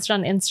saw you posted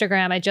on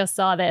Instagram. I just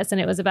saw this and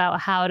it was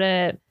about how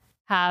to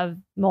have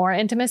more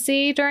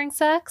intimacy during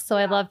sex. So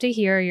I'd love to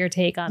hear your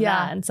take on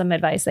that and some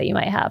advice that you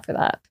might have for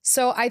that.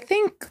 So I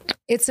think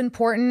it's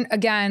important,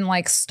 again,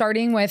 like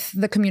starting with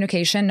the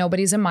communication.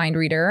 Nobody's a mind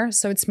reader.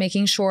 So it's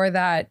making sure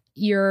that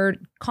you're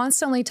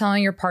constantly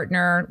telling your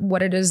partner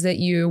what it is that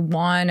you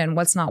want and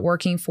what's not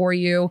working for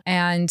you.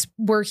 And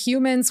we're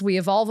humans. We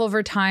evolve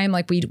over time.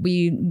 Like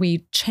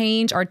we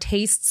change, our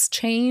tastes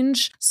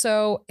change.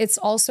 So it's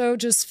also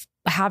just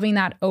having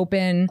that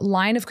open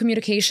line of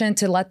communication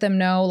to let them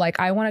know, like,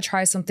 I want to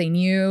try something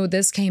new.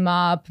 This came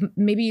up.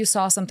 Maybe you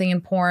saw something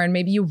in porn.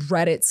 Maybe you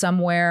read it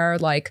somewhere.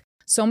 Like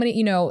so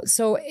many,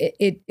 so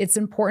it's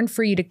important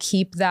for you to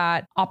keep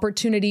that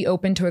opportunity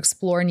open to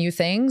explore new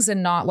things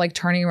and not like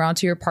turning around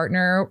to your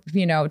partner,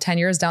 10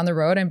 years down the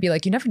road and be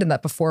like, you never did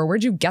that before.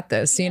 Where'd you get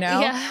this?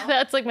 Yeah,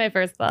 that's like my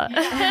first thought.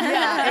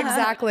 Yeah,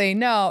 exactly.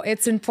 No,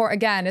 it's important.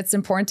 Again, it's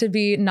important to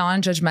be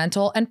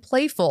non-judgmental and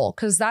playful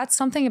because that's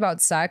something about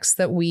sex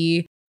that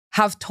we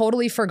have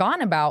totally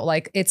forgotten about.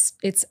 Like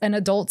it's an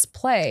adult's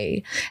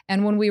play.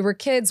 And when we were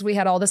kids, we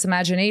had all this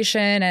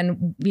imagination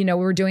and, we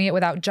were doing it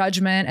without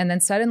judgment. And then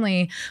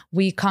suddenly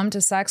we come to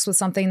sex with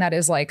something that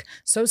is like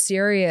so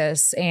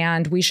serious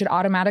and we should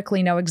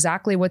automatically know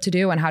exactly what to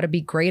do and how to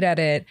be great at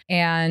it.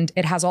 And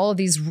it has all of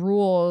these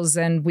rules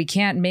and we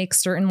can't make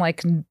certain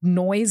like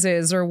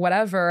noises or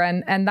whatever.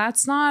 And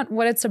that's not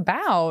what it's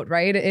about,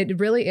 right? It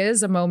really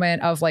is a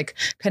moment of like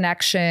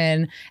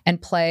connection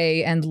and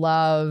play and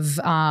love,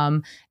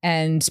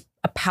 and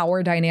a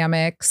power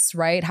dynamics,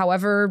 right?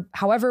 However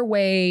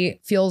way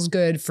feels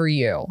good for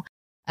you.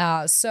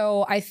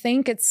 So I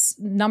think it's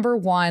number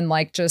one,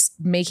 like just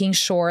making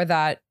sure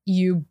that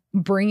you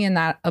bring in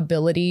that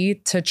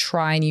ability to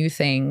try new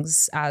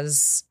things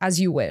as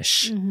you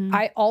wish. Mm-hmm.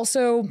 I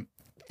also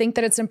think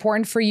that it's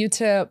important for you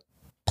to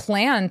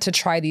plan to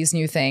try these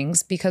new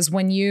things because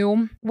when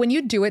you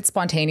do it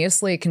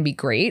spontaneously, it can be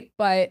great.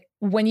 But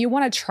when you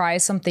want to try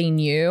something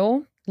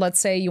new,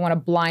 let's say you want to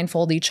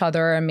blindfold each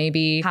other and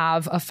maybe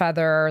have a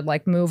feather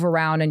like move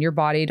around in your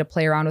body to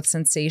play around with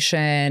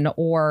sensation,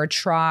 or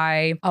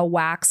try a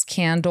wax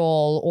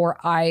candle or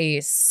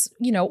ice,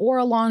 or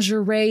a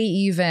lingerie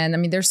even. I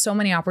mean, there's so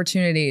many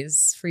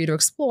opportunities for you to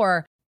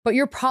explore, but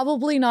you're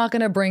probably not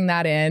going to bring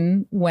that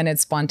in when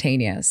it's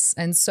spontaneous.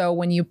 And so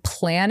when you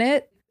plan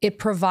it, it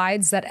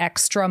provides that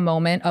extra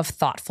moment of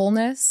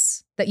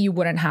thoughtfulness that you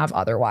wouldn't have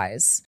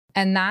otherwise.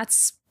 And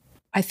that's,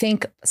 I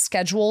think,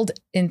 scheduled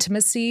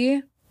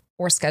intimacy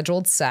or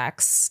scheduled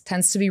sex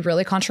tends to be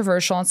really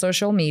controversial on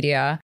social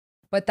media.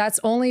 But that's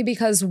only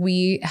because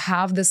we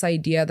have this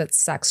idea that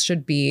sex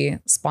should be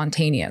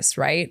spontaneous,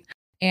 right?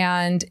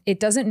 And it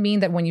doesn't mean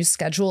that when you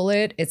schedule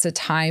it, it's a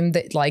time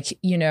that like,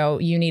 you know,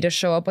 you need to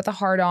show up with a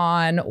heart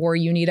on or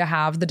you need to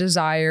have the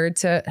desire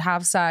to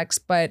have sex,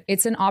 but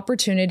it's an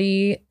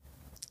opportunity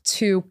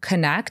to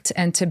connect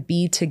and to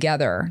be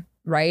together,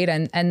 right?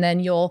 And then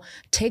you'll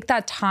take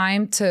that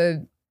time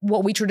to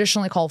what we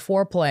traditionally call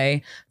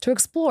foreplay to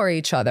explore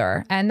each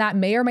other. And that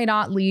may or may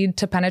not lead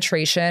to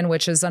penetration,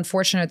 which is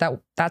unfortunate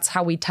that that's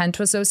how we tend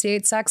to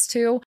associate sex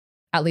to,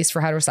 at least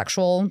for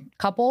heterosexual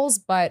couples,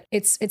 but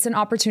it's an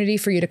opportunity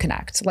for you to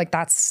connect. Like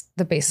that's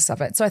the basis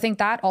of it. So I think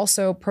that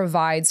also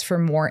provides for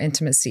more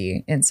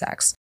intimacy in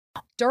sex.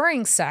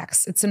 During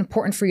sex, it's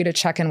important for you to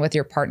check in with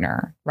your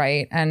partner,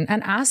 right? And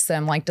ask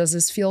them, like, does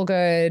this feel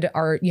good?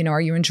 Are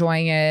you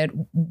enjoying it?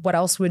 What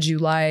else would you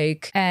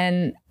like?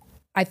 And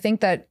I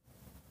think that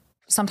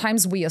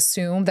sometimes we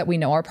assume that we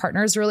know our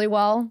partners really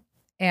well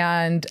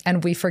and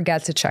we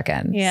forget to check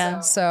in. Yeah.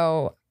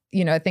 So,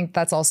 I think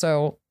that's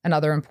also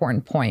another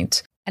important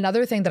point.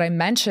 Another thing that I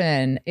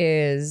mention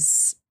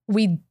is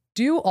we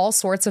do all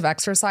sorts of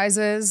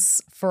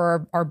exercises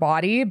for our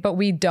body, but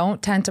we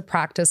don't tend to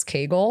practice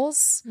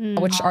Kegels,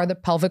 which are the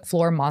pelvic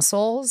floor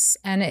muscles.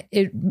 And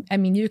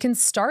you can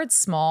start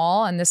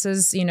small. And this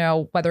is,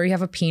 whether you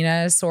have a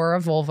penis or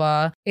a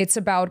vulva, it's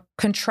about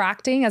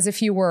contracting as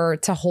if you were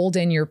to hold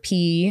in your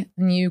pee,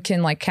 and you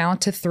can like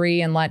count to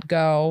 3 and let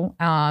go.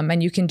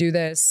 And you can do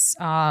this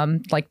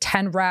like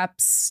 10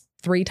 reps,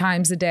 3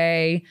 times a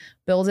day,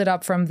 build it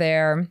up from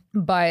there.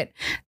 But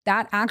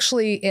that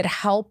actually, it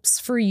helps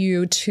for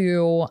you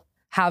to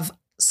have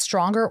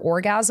stronger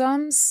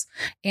orgasms,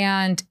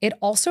 and it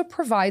also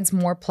provides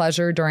more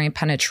pleasure during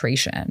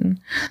penetration.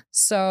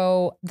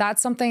 So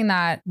that's something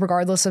that,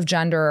 regardless of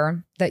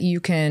gender, that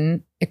you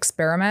can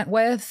experiment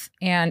with,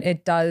 and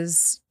it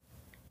does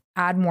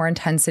add more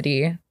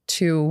intensity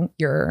to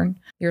your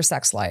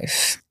sex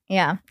life.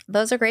 Yeah,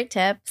 those are great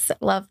tips.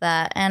 Love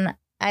that. And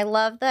I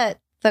love that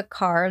the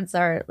cards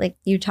are like,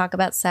 you talk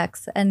about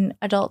sex and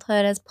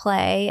adulthood as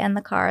play, and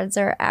the cards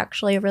are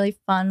actually a really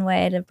fun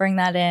way to bring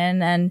that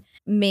in and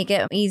make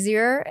it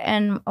easier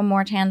and a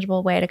more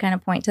tangible way to kind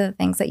of point to the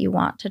things that you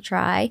want to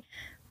try.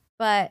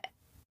 But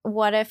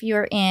what if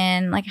you're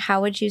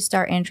how would you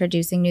start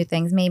introducing new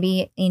things?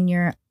 Maybe in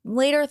your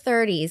later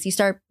 30s, you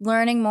start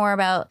learning more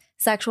about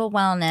sexual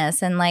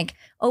wellness and like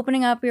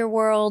opening up your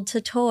world to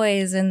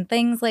toys and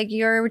things like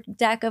your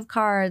deck of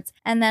cards,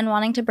 and then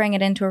wanting to bring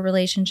it into a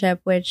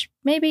relationship, which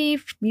maybe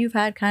you've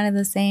had kind of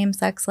the same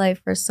sex life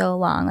for so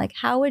long. Like,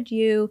 how would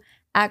you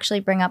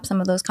actually bring up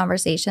some of those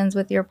conversations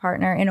with your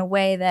partner in a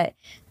way that,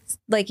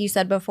 like you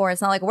said before,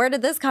 it's not like, where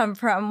did this come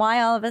from?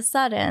 Why all of a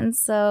sudden?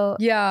 So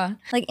yeah,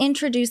 like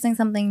introducing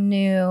something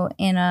new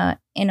in a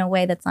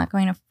way that's not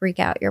going to freak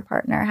out your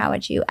partner. How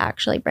would you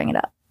actually bring it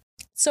up?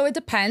 So it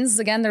depends.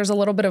 Again, there's a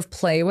little bit of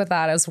play with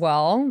that as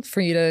well for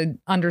you to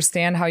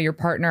understand how your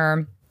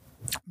partner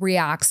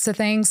reacts to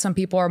things. Some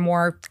people are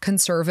more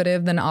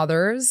conservative than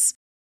others.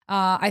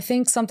 I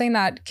think something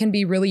that can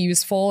be really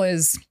useful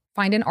is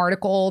find an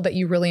article that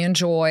you really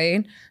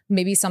enjoy,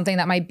 maybe something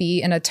that might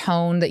be in a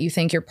tone that you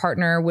think your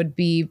partner would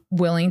be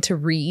willing to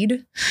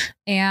read,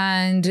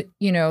 and,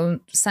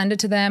 send it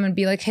to them and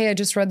be like, hey, I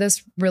just read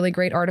this really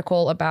great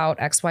article about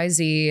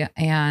XYZ,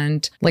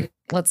 and like,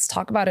 let's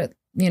talk about it,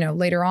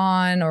 later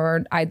on,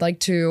 or I'd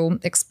like to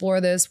explore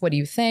this. What do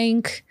you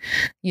think?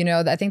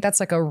 I think that's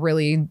like a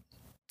really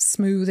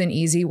smooth and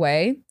easy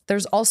way.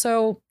 There's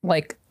also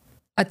like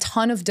a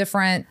ton of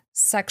different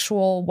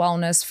sexual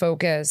wellness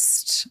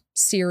focused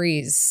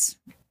series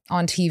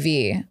on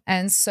TV.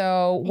 And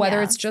so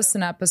whether it's just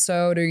an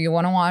episode or you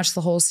want to watch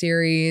the whole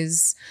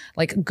series,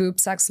 like Goop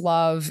Sex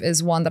Love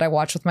is one that I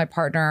watched with my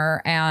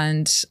partner,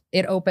 and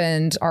it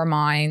opened our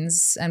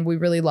minds and we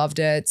really loved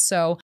it.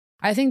 So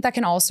I think that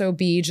can also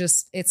be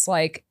just, it's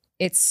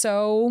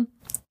so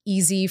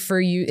easy for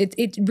you.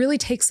 It really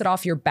takes it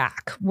off your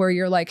back, where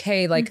you're like,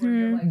 hey, like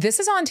this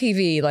is on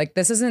TV. Like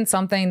this isn't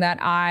something that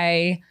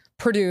I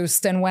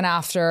produced and went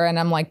after and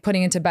I'm like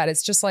putting into bed.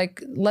 It's just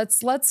like,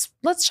 let's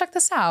check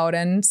this out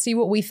and see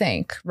what we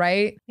think.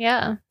 Right.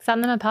 Yeah.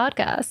 Send them a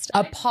podcast.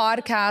 A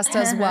podcast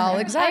as well.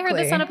 Exactly. I heard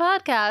this on a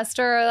podcast,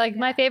 or like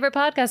my favorite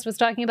podcast was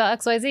talking about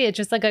XYZ. It's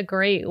just like a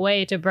great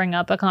way to bring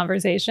up a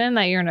conversation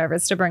that you're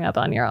nervous to bring up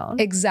on your own.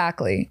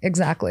 Exactly.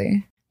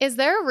 Is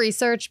there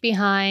research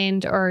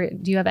behind, or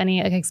do you have any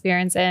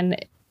experience in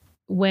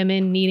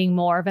women needing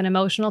more of an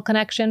emotional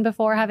connection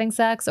before having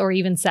sex, or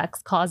even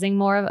sex causing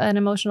more of an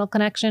emotional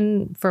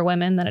connection for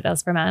women than it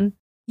does for men?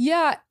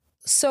 Yeah.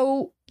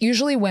 So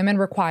usually women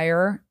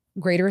require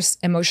greater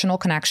emotional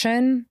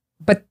connection,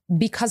 but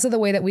because of the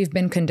way that we've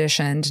been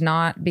conditioned,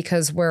 not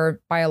because we're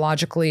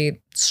biologically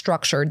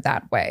structured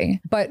that way.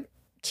 But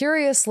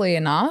curiously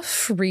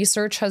enough,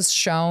 research has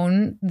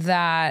shown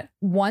that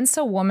once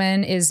a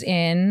woman is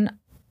in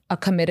a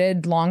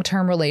committed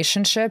long-term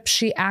relationship,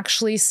 she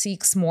actually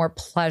seeks more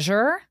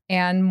pleasure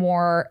and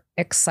more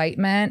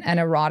excitement and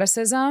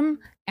eroticism.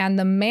 And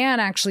the man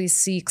actually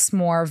seeks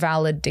more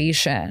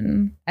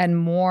validation and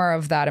more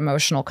of that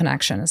emotional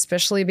connection,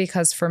 especially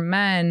because for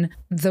men,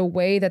 the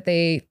way that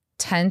they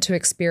tend to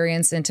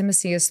experience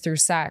intimacy is through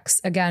sex,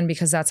 again,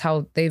 because that's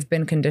how they've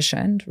been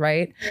conditioned,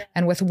 right? Yeah.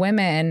 And with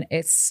women,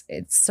 it's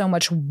so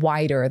much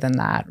wider than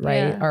that,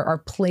 right? Yeah. Our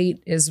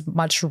plate is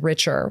much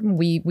richer.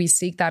 We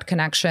seek that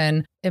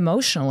connection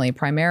emotionally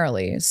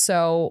primarily.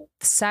 So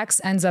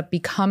sex ends up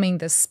becoming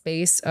this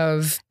space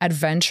of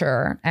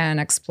adventure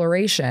and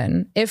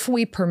exploration if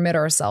we permit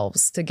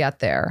ourselves to get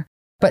there.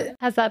 But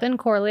has that been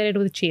correlated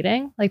with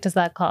cheating? Like, does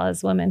that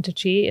cause women to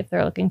cheat if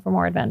they're looking for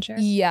more adventure?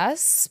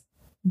 Yes,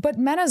 but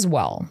men as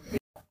well.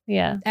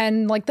 Yeah.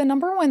 And like the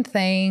number one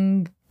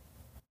thing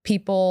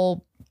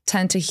people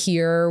tend to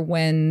hear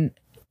when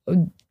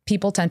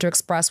people tend to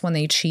express when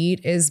they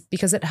cheat is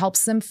because it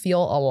helps them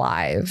feel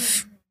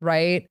alive.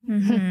 Right?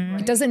 Mm-hmm.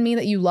 It doesn't mean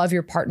that you love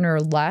your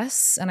partner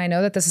less. And I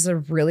know that this is a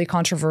really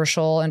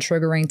controversial and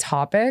triggering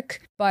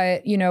topic,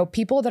 but you know,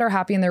 people that are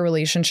happy in their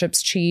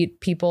relationships cheat.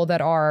 People that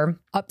are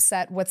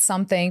upset with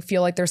something,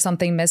 feel like there's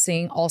something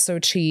missing, also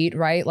cheat,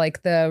 right?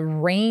 Like the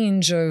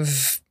range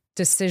of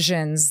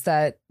decisions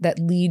that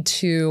lead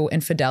to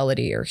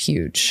infidelity are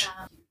huge.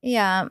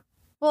 Yeah.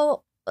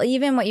 Well,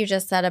 even what you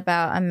just said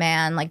about a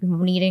man like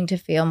needing to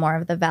feel more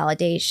of the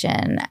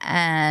validation,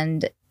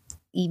 and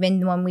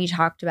even when we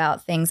talked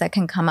about things that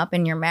can come up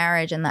in your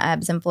marriage and the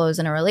ebbs and flows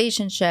in a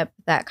relationship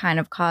that kind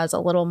of cause a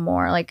little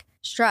more like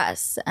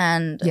stress,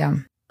 and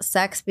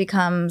sex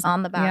becomes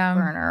on the back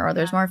burner, or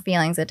there's more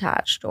feelings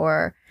attached,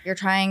 or you're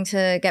trying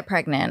to get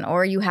pregnant,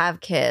 or you have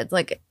kids.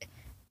 Like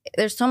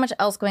there's so much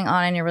else going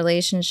on in your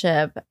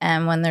relationship.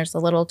 And when there's a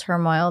little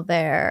turmoil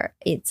there,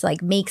 it's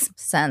like makes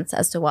sense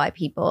as to why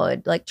people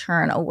would like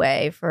turn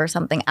away for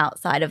something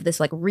outside of this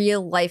like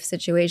real life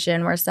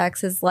situation where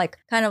sex is like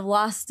kind of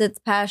lost its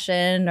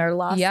passion or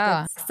lost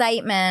its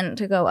excitement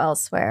to go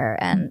elsewhere.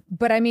 And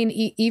but I mean,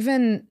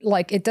 even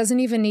like it doesn't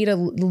even need to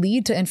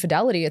lead to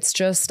infidelity. It's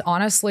just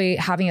honestly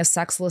having a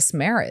sexless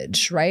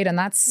marriage, right? And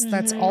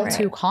that's all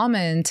too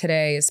common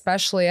today,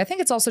 especially. I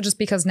think it's also just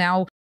because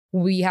now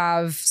we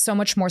have so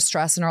much more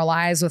stress in our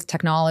lives with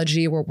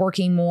technology. We're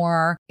working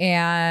more.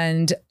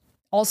 And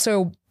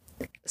also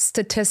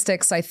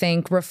statistics, I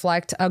think,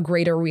 reflect a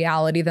greater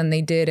reality than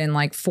they did in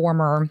like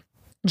former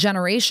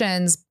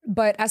generations.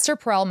 But Esther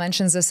Perel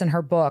mentions this in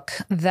her book,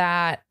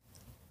 that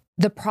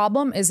the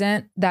problem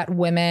isn't that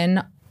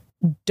women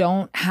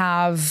don't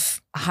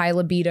have high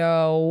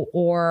libido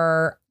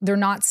or they're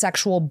not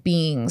sexual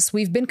beings.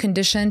 We've been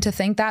conditioned to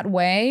think that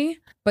way.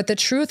 But the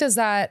truth is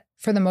that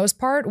for the most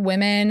part,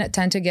 women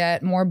tend to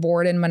get more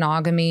bored in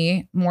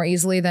monogamy more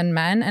easily than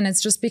men. And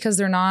it's just because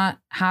they're not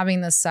having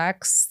the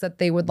sex that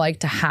they would like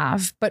to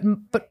have. But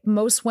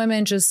most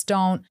women just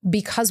don't,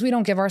 because we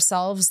don't give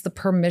ourselves the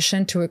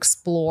permission to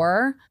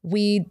explore.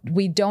 We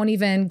don't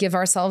even give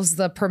ourselves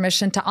the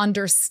permission to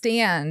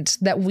understand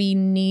that we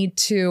need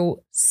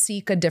to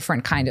seek a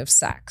different kind of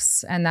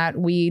sex and that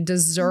we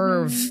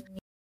deserve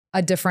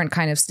a different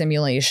kind of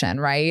stimulation,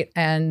 right?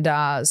 And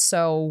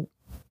so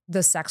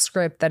the sex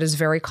script that is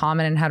very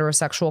common in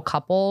heterosexual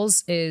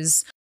couples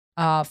is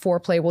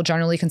foreplay will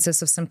generally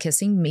consist of some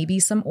kissing, maybe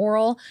some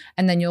oral,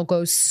 and then you'll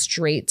go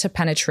straight to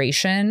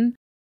penetration.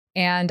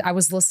 And I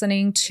was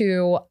listening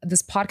to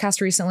this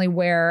podcast recently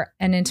where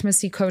an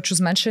intimacy coach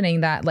was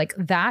mentioning that like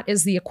that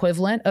is the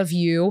equivalent of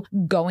you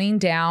going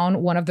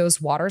down one of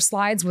those water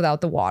slides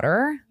without the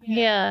water.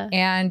 Yeah.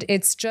 And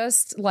it's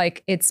just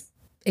like it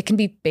can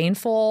be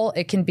painful.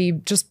 It can be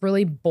just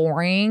really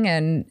boring.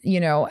 And, you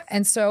know,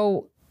 and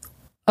so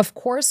of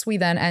course, we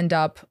then end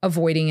up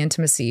avoiding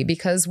intimacy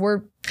because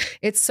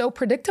it's so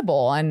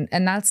predictable and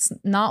that's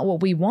not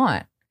what we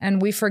want.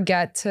 And we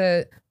forget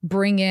to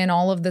bring in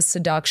all of the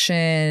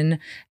seduction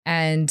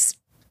and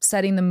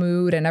setting the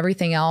mood and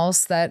everything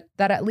else that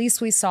at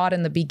least we saw it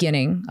in the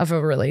beginning of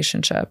a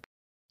relationship.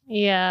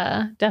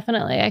 Yeah,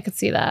 definitely. I could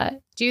see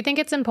that. Do you think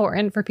it's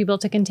important for people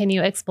to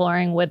continue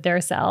exploring with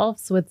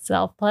themselves, with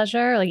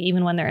self-pleasure, like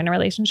even when they're in a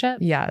relationship?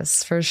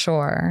 Yes, for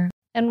sure.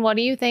 And what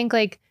do you think,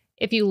 like,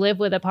 if you live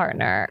with a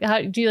partner,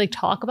 how do you like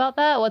talk about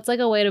that? What's like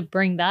a way to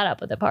bring that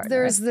up with a partner?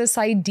 There's this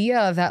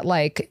idea that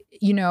like,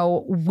 you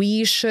know,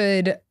 we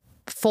should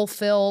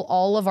fulfill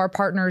all of our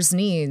partner's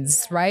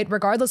needs, right?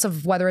 Regardless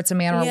of whether it's a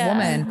man or a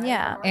woman.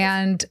 Yeah.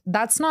 And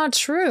that's not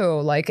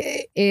true.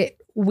 Like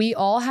we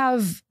all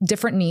have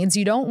different needs.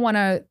 You don't want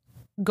to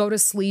go to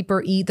sleep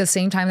or eat the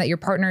same time that your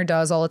partner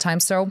does all the time.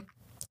 So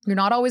you're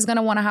not always going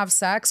to want to have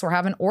sex or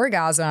have an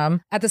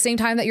orgasm at the same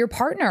time that your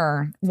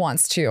partner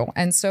wants to.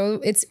 And so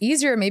it's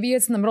easier. Maybe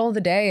it's in the middle of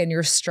the day and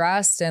you're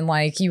stressed and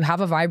like you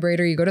have a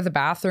vibrator, you go to the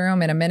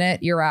bathroom, in a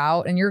minute you're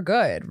out and you're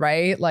good,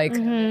 right? Like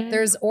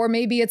or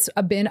maybe it's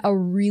been a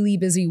really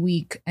busy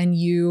week and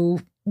you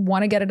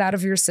want to get it out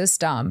of your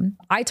system.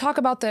 I talk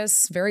about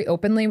this very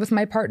openly with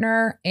my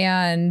partner,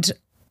 and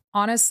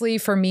honestly,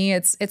 for me,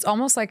 it's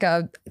almost like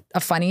a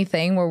funny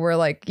thing where we're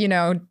like, you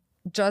know,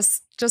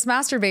 just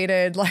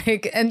masturbated,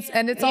 like, and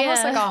it's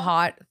almost like a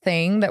hot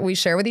thing that we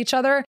share with each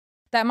other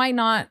that might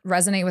not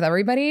resonate with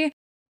everybody.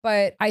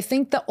 But I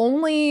think the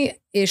only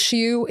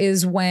issue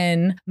is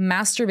when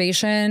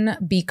masturbation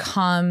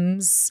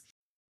becomes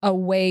a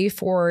way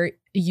for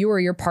you or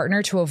your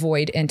partner to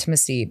avoid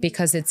intimacy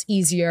because it's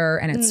easier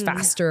and it's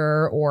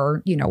faster,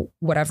 or, you know,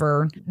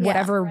 whatever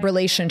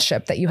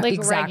relationship that you have. Like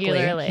exactly.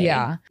 regularly.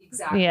 Yeah.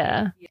 Exactly.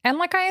 Yeah. And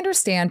like, I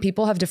understand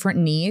people have different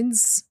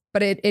needs,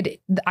 but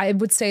I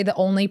would say the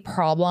only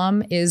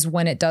problem is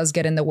when it does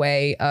get in the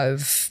way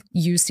of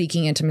you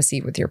seeking intimacy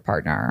with your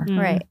partner.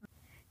 Right.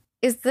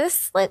 Is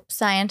this like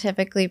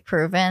scientifically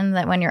proven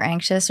that when you're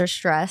anxious or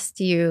stressed,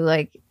 you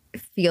like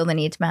feel the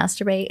need to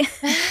masturbate?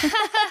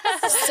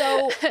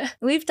 So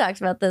we've talked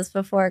about this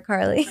before,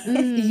 Carly.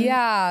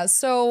 Yeah.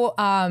 So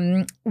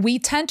we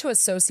tend to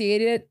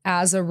associate it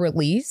as a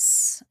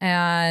release,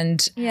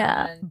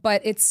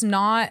 but it's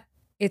not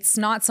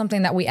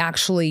something that we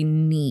actually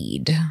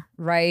need,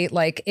 right?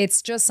 Like,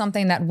 it's just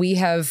something that we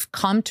have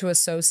come to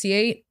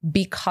associate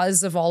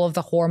because of all of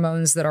the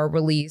hormones that are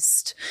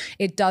released.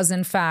 It does,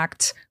 in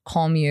fact,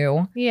 calm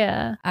you.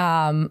 Yeah.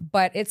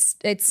 But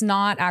it's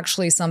not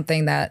actually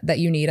something that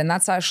you need. And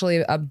that's actually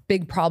a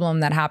big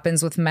problem that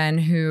happens with men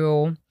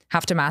who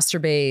have to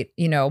masturbate,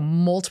 you know,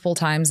 multiple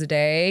times a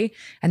day.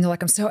 And they're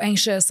like, I'm so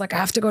anxious, like I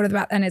have to go to the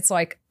bathroom. And it's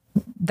like,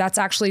 that's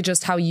actually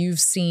just how you've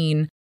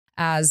seen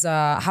as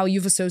how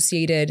you've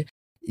associated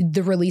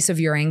the release of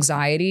your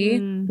anxiety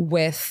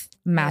with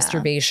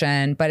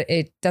masturbation, but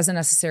it doesn't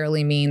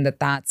necessarily mean that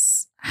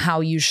that's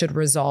how you should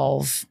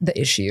resolve the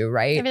issue,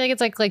 right? I feel like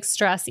it's like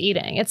stress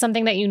eating. It's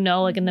something that, you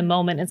know, like in the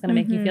moment is going to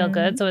make you feel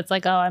good. So it's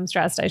like, oh, I'm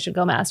stressed, I should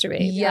go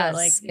masturbate. Yes,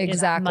 like,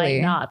 exactly.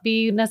 It might not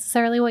be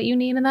necessarily what you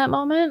need in that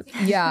moment.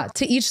 Yeah,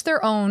 to each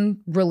their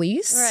own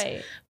release.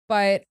 Right.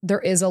 But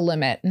there is a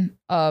limit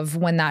of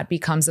when that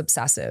becomes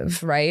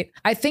obsessive, right?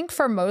 I think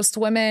for most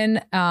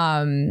women,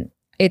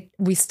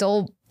 we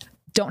still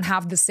don't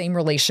have the same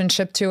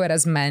relationship to it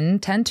as men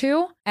tend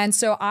to. And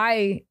so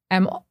I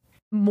am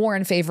more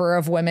in favor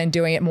of women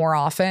doing it more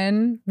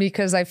often,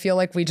 because I feel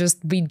like we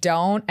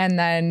don't. And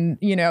then,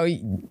 you know,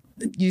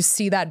 you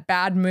see that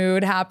bad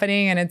mood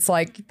happening, and it's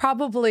like, you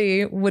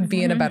probably would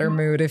be in a better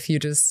mood if you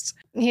just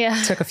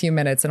took a few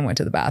minutes and went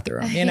to the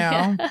bathroom, you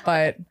know,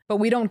 but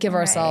we don't give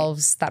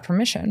ourselves that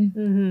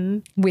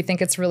permission. We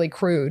think it's really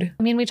crude.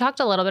 I mean, we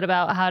talked a little bit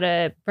about how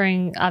to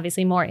bring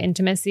obviously more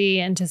intimacy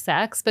into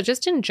sex, but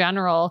just in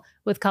general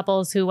with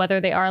couples who,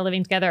 whether they are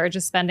living together or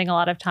just spending a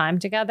lot of time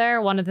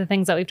together, one of the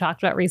things that we've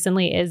talked about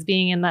recently is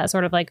being in that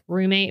sort of like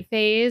roommate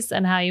phase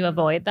and how you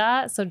avoid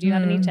that. So do you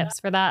have any tips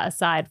for that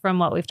aside from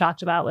what we've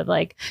talked about with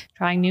like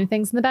trying new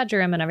things in the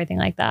bedroom and everything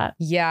like that?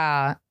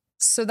 Yeah.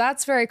 So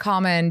that's very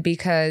common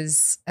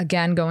because,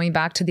 again, going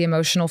back to the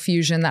emotional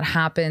fusion that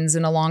happens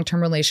in a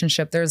long-term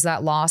relationship, there's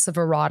that loss of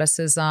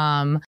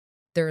eroticism,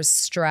 there's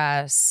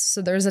stress.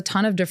 So there's a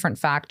ton of different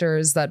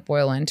factors that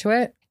boil into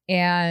it.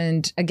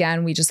 And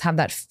again, we just have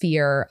that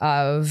fear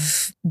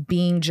of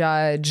being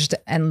judged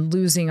and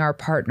losing our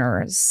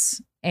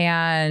partners.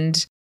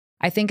 And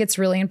I think it's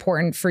really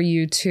important for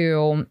you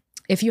to,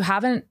 if you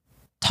haven't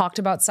talked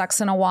about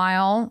sex in a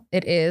while,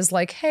 it is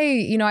like, hey,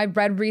 you know, I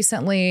read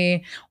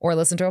recently or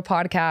listened to a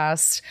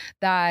podcast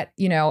that,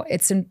 you know,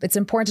 it's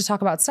important to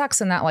talk about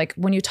sex, and that like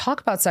when you talk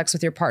about sex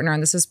with your partner,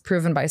 and this is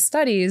proven by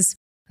studies,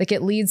 like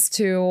it leads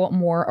to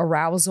more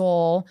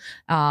arousal,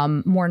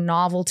 more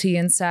novelty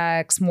in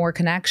sex, more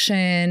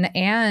connection,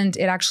 and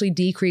it actually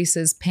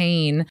decreases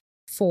pain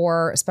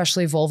for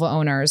especially vulva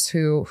owners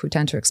who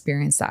tend to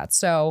experience that.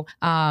 So,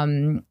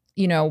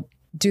 you know,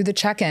 do the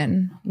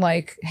check-in,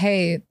 like,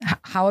 hey,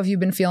 how have you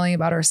been feeling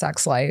about our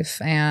sex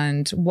life?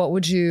 And what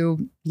would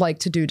you like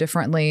to do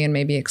differently and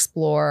maybe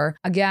explore?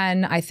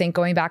 Again, I think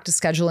going back to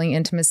scheduling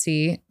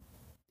intimacy,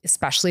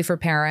 especially for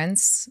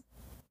parents,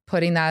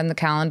 putting that in the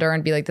calendar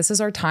and be like, this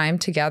is our time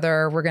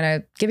together. We're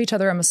going to give each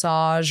other a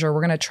massage, or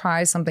we're going to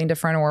try something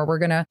different, or we're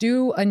going to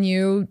do a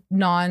new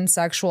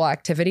non-sexual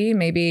activity.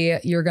 Maybe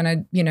you're going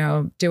to, you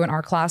know, do an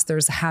art class.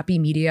 There's a Happy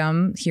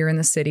Medium here in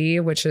the city,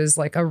 which is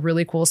like a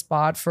really cool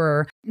spot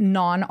for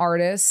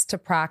non-artists to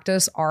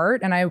practice art.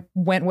 And I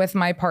went with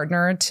my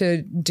partner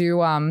to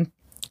do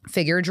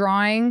figure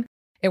drawing.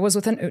 It was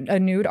with a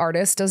nude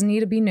artist, doesn't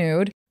need to be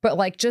nude, but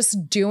like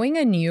just doing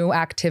a new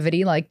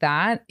activity like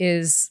that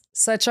is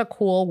such a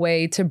cool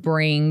way to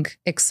bring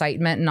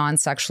excitement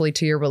non-sexually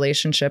to your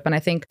relationship. And I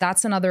think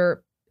that's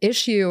another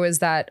issue, is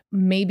that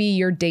maybe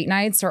your date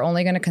nights are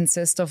only going to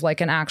consist of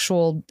like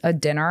a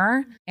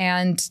dinner,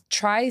 and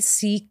try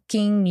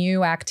seeking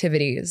new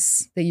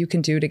activities that you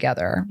can do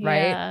together,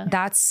 right?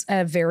 That's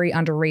a very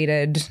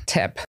underrated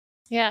tip.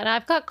 Yeah. And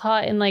I've got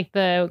caught in like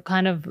the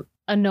kind of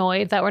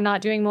annoyed that we're not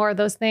doing more of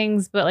those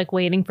things, but like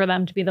waiting for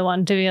them to be the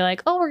one to be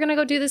like, oh, we're going to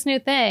go do this new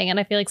thing. And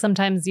I feel like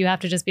sometimes you have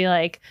to just be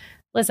like,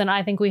 listen,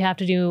 I think we have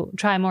to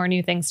try more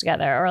new things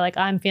together. Or like,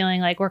 I'm feeling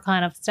like we're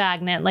kind of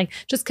stagnant, like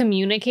just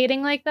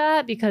communicating like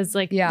that, because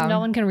like no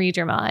one can read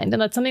your mind.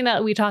 And that's something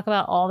that we talk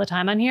about all the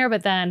time on here.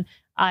 But then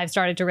I've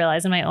started to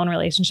realize in my own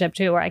relationship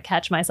too, where I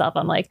catch myself.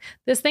 I'm like,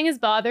 this thing is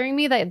bothering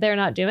me that they're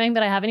not doing,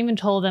 but I haven't even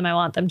told them I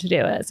want them to do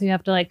it. So you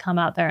have to like come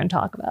out there and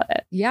talk about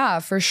it. Yeah,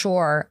 for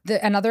sure.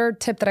 Another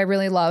tip that I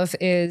really love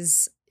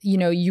is, you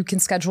know, you can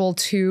schedule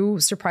 2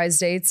 surprise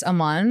dates a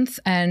month,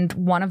 and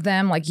one of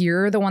them, like,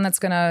 you're the one that's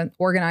going to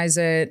organize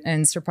it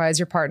and surprise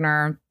your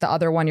partner. The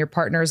other one, your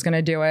partner is going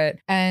to do it.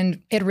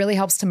 And it really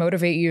helps to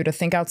motivate you to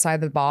think outside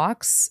the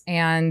box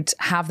and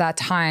have that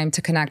time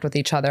to connect with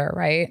each other,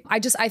 right?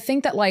 I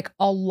think that like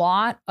a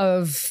lot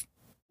of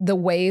the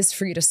ways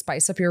for you to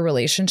spice up your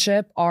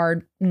relationship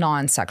are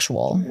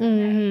non-sexual.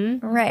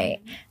 Mm-hmm. Right.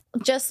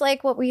 Just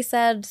like what we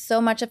said,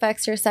 so much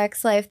affects your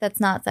sex life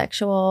that's not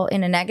sexual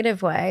in a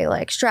negative way,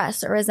 like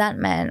stress or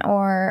resentment,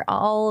 or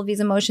all of these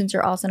emotions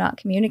you're also not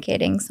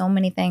communicating. So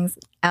many things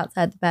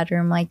outside the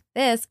bedroom like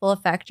this will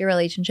affect your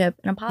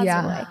relationship in a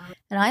positive way.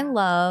 And I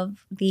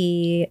love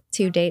the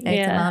 2 date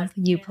nights a month.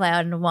 You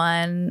plan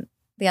one,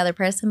 the other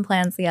person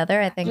plans the other.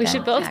 I think we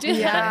should both do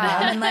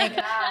that. And like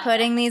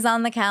putting these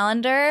on the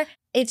calendar,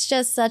 it's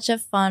just such a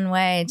fun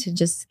way to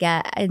just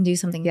get and do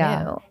something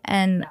new.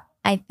 And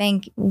I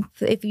think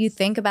if you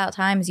think about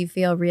times you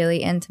feel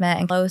really intimate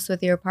and close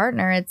with your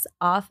partner, it's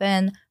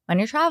often when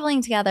you're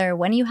traveling together,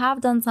 when you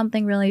have done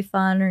something really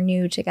fun or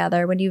new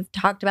together, when you've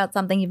talked about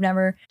something you've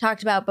never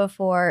talked about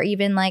before,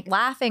 even like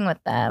laughing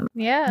with them.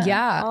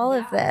 Yeah. All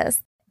of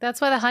this.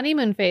 That's why the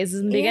honeymoon phase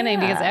is in the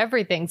beginning, because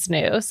everything's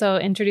new. So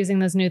introducing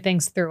those new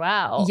things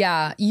throughout.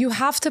 Yeah, you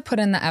have to put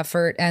in the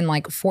effort, and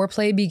like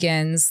foreplay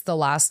begins the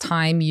last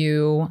time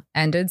you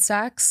ended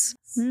sex.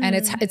 And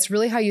it's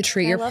really how you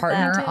treat your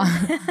partner.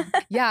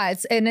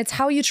 It's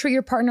how you treat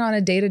your partner on a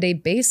day-to-day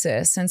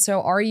basis. And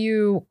so are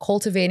you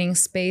cultivating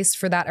space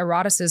for that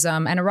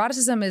eroticism? And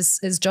eroticism is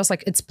just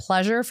like, it's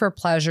pleasure for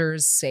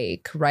pleasure's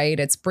sake, right?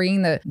 It's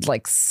bringing the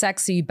like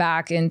sexy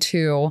back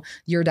into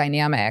your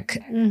dynamic.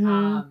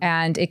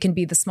 And it can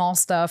be the small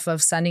stuff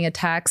of sending a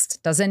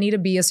text. Doesn't need to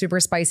be a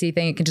super spicy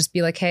thing. It can just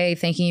be like, hey,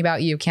 thinking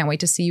about you. Can't wait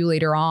to see you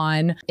later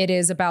on. It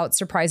is about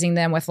surprising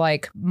them with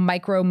like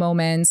micro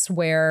moments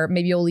where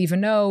maybe you'll leave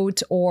a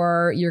note,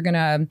 or you're going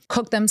to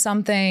cook them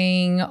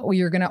something, or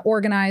you're going to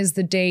organize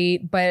the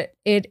date. But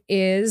it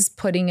is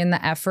putting in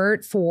the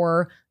effort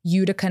for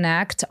you to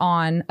connect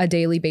on a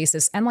daily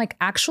basis, and like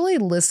actually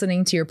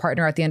listening to your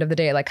partner at the end of the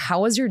day. Like,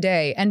 how was your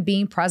day? And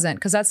being present.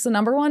 Because that's the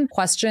number one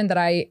question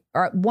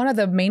one of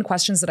the main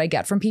questions that I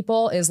get from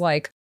people is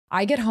like,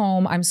 I get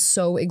home, I'm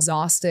so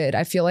exhausted.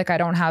 I feel like I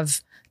don't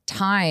have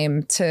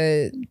time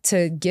to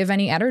give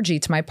any energy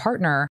to my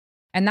partner.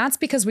 And that's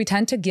because we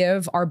tend to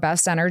give our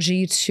best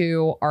energy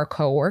to our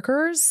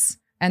coworkers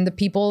and the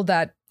people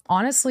that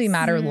honestly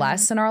matter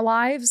less in our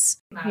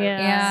lives.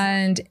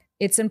 And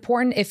it's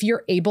important, if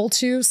you're able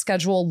to,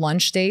 schedule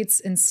lunch dates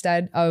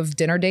instead of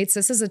dinner dates.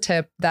 This is a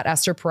tip that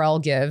Esther Perel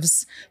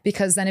gives,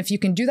 because then if you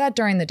can do that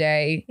during the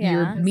day,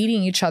 you're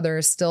meeting each other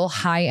still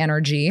high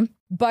energy.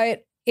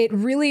 But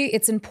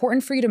it's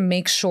important for you to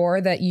make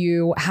sure that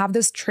you have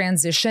this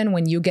transition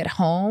when you get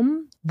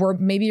home, where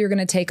maybe you're going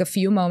to take a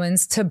few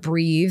moments to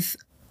breathe,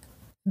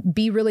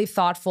 be really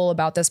thoughtful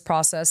about this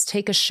process,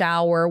 take a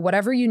shower,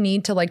 whatever you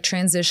need to like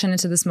transition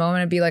into this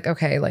moment and be like,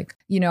 okay, like,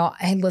 you know,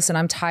 hey, listen,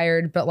 I'm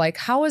tired, but like,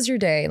 how was your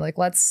day? Like,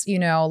 let's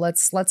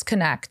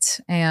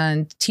connect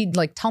and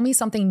tell me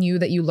something new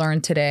that you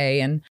learned today,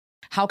 and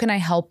how can I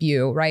help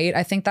you? Right.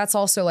 I think that's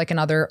also like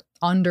another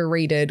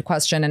underrated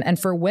question. And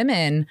for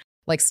women,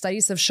 like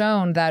studies have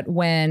shown that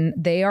when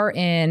they are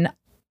in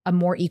a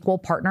more equal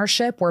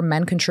partnership where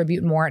men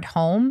contribute more at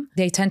home,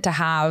 they tend to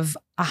have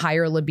a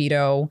higher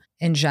libido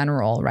in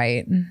general,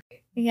 right?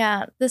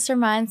 Yeah, this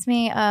reminds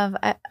me of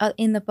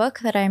in the book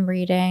that I'm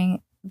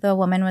reading, the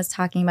woman was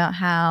talking about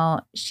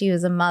how she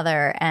was a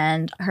mother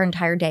and her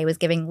entire day was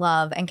giving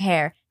love and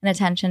care and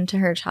attention to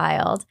her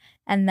child.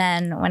 And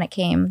then when it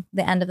came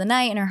the end of the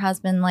night and her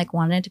husband like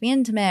wanted to be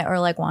intimate or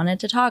like wanted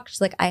to talk, she's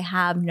like, I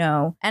have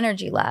no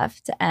energy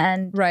left.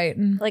 And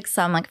like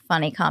some like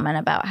funny comment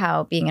about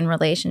how being in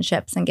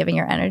relationships and giving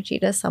your energy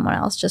to someone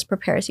else just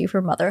prepares you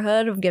for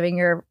motherhood of giving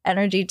your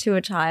energy to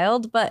a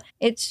child. But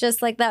it's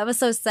just like, that was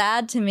so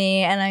sad to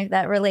me. And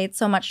that relates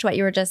so much to what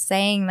you were just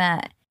saying,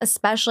 that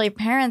especially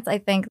parents, I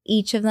think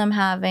each of them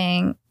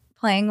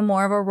playing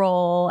more of a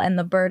role, and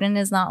the burden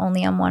is not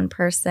only on one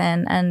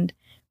person, and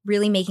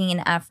really making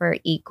an effort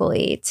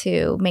equally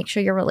to make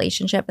sure your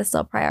relationship is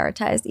still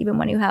prioritized, even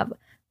when you have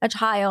a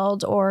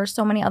child or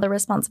so many other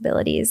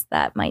responsibilities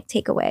that might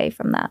take away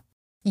from that.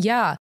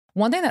 Yeah.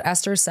 One thing that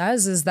Esther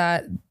says is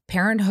that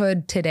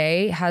parenthood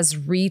today has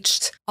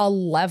reached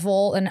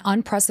an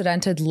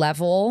unprecedented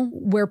level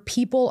where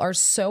people are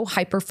so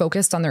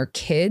hyper-focused on their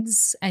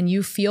kids, and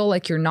you feel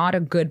like you're not a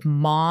good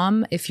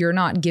mom if you're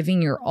not giving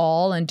your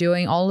all and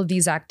doing all of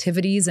these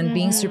activities and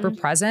being super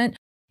present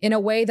in a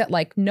way that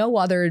like no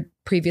other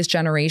previous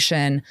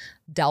generation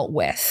dealt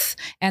with.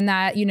 And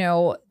that, you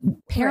know,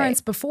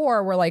 parents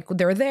before were like,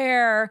 they're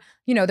there,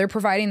 you know, they're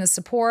providing the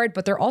support,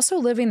 but they're also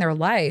living their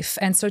life.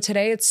 And so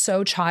today it's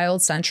so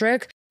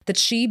child-centric that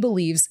she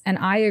believes, and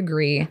I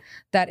agree,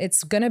 that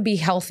it's going to be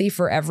healthy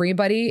for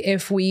everybody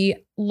if we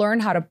learn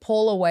how to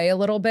pull away a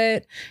little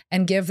bit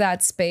and give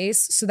that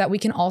space so that we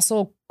can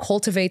also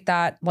cultivate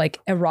that like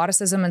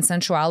eroticism and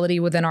sensuality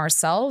within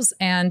ourselves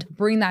and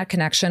bring that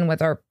connection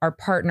with our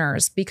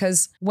partners.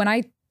 Because when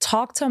I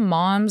talk to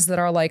moms that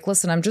are like,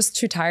 listen, I'm just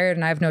too tired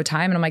and I have no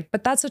time. And I'm like,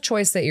 but that's a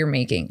choice that you're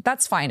making.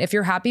 That's fine. If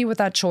you're happy with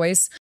that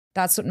choice,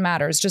 that's what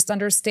matters. Just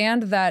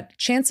understand that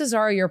chances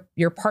are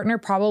your partner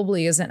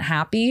probably isn't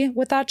happy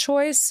with that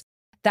choice.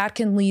 That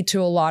can lead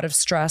to a lot of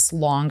stress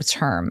long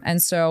term.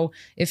 And so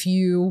if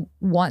you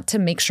want to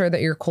make sure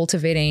that you're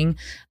cultivating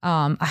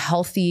a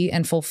healthy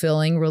and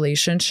fulfilling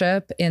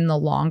relationship in the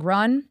long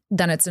run,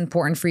 then it's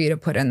important for you to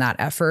put in that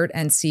effort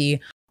and see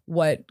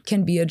what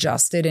can be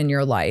adjusted in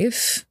your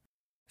life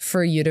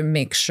for you to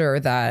make sure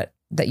that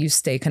you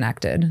stay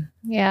connected.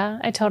 Yeah,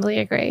 I totally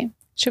agree.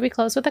 Should we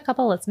close with a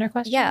couple listener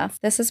questions? Yeah,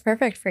 this is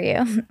perfect for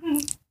you.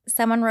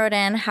 Someone wrote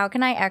in, how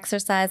can I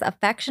exercise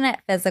affectionate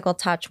physical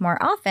touch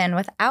more often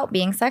without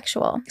being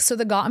sexual? So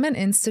the Gottman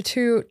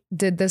Institute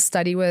did this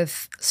study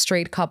with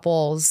straight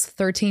couples,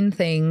 13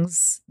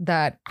 things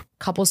that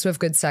couples who have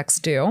good sex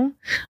do.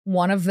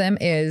 One of them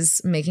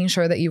is making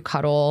sure that you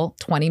cuddle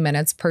 20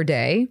 minutes per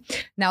day.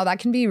 Now that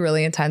can be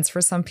really intense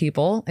for some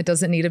people. It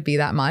doesn't need to be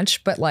that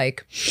much, but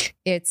like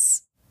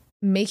it's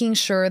making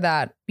sure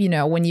that, you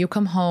know, when you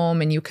come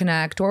home and you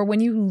connect, or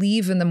when you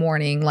leave in the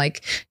morning,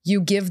 like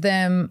you give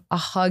them a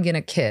hug and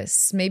a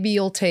kiss. Maybe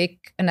you'll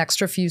take an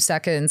extra few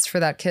seconds for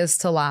that kiss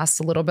to last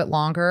a little bit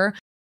longer.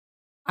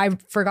 I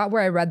forgot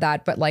where I read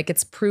that, but like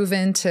it's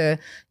proven to,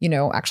 you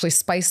know, actually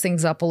spice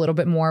things up a little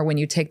bit more when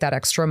you take that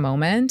extra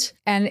moment.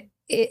 And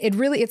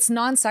it's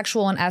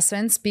non-sexual in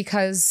essence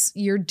because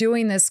you're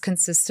doing this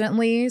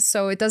consistently.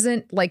 So it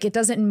doesn't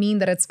mean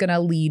that it's going to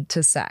lead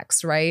to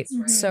sex, right?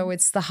 Mm-hmm. So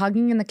it's the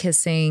hugging and the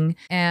kissing,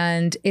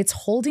 and it's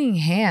holding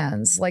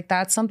hands. Like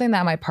that's something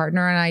that my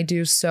partner and I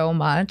do so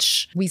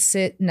much. We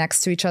sit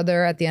next to each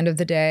other at the end of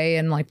the day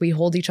and like we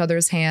hold each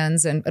other's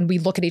hands and we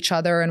look at each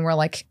other and we're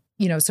like,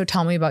 you know, so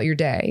tell me about your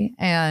day,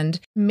 and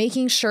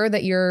making sure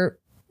that you're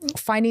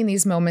finding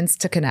these moments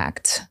to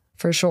connect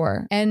for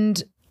sure.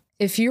 And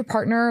if your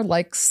partner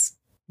likes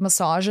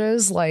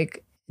massages,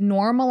 like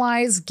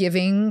normalize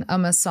giving a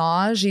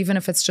massage, even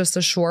if it's just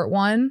a short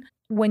one.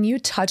 When you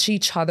touch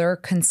each other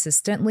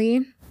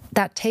consistently,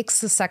 that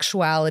takes the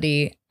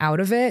sexuality out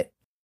of it,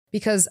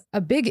 because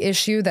a big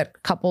issue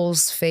that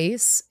couples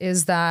face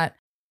is that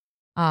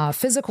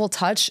physical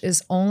touch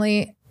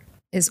only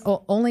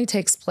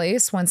takes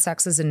place when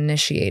sex is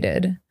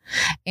initiated.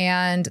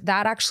 And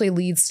that actually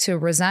leads to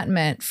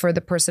resentment for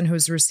the person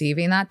who's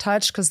receiving that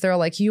touch, because they're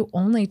like, you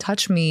only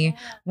touch me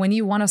when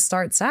you want to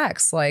start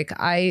sex. Like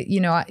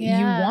you want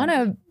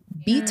to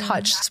be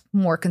touched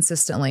more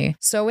consistently.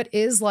 So it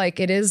is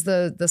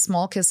the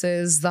small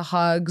kisses, the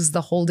hugs,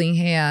 the holding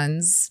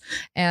hands.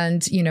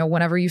 And, you know,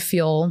 whenever you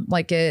feel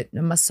like a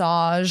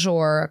massage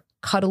or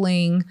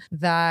cuddling,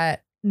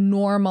 that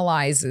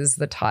normalizes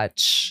the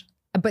touch,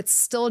 but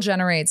still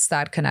generates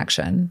that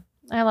connection.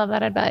 I love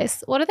that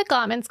advice. What do the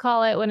Gottmans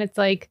call it when it's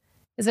like,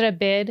 is it a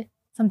bid?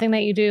 Something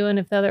that you do? And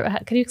if the other,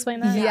 could you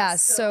explain that? Yeah.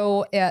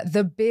 So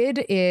the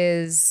bid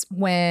is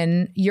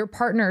when your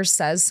partner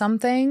says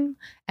something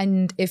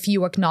and if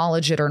you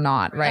acknowledge it or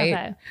not, right?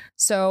 Okay.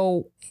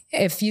 So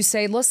if you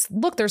say,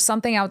 look, there's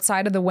something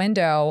outside of the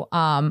window,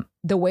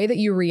 the way that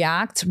you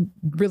react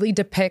really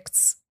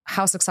depicts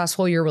how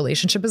successful your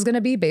relationship is going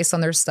to be based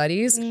on their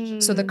studies.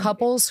 So the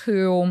couples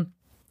who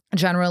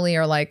generally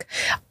are like,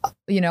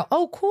 you know,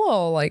 oh,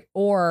 cool. Like,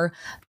 or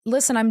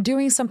listen, I'm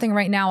doing something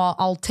right now.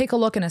 I'll take a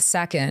look in a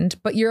second,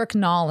 but you're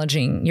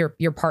acknowledging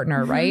your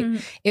partner, right?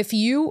 If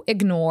you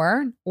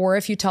ignore, or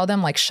if you tell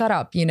them like, shut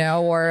up, you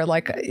know, or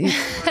like,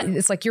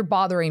 it's like you're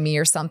bothering me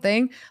or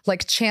something,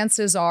 like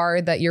chances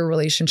are that your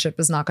relationship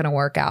is not going to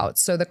work out.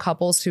 So the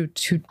couples who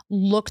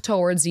look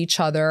towards each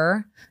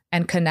other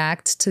and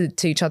connect to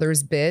each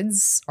other's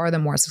bids are the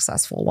more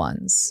successful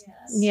ones.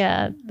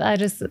 Yeah, I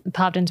just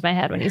popped into my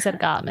head when you said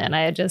Gottman.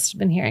 I had just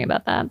been hearing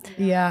about that.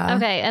 Yeah.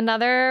 Okay,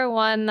 another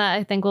one that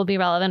I think will be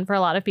relevant for a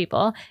lot of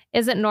people.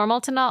 Is it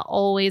normal to not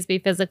always be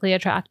physically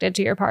attracted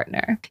to your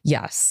partner?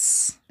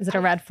 Yes. Is it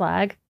a red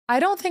flag? I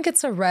don't think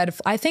it's a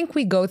I think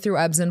we go through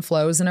ebbs and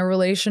flows in a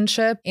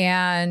relationship.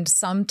 And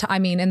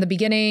in the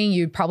beginning,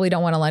 you probably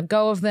don't want to let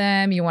go of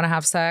them. You want to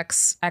have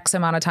sex X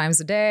amount of times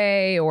a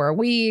day or a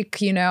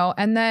week, you know,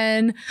 and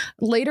then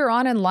later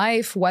on in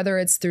life, whether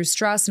it's through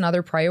stress and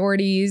other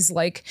priorities,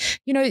 like,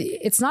 you know,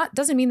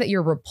 doesn't mean that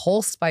you're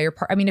repulsed by your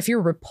partner. I mean, if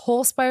you're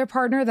repulsed by your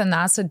partner, then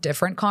that's a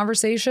different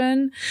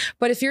conversation.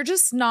 But if you're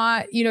just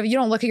not, you know, you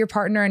don't look at your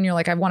partner and you're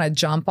like, I want to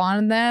jump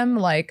on them,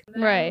 like,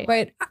 right.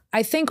 But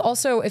I think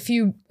also if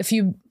you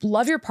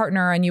love your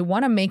partner and you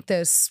want to make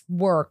this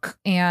work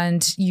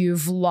and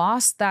you've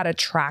lost that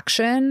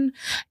attraction,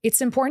 it's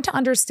important to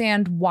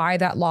understand why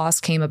that loss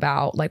came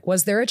about. Like,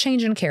 was there a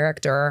change in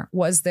character?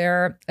 Was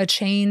there a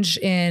change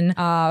in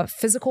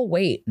physical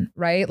weight,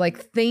 right?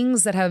 Like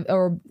things that have,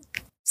 or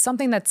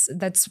something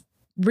that's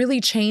really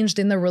changed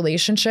in the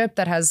relationship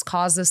that has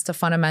caused us to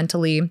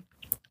fundamentally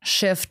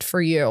shift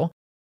for you.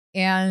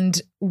 And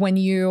when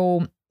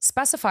you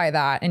specify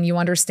that and you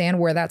understand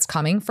where that's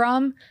coming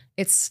from,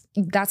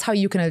 that's how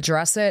you can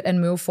address it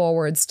and move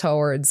forwards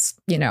towards,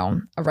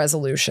 a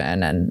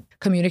resolution and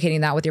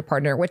communicating that with your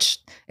partner, which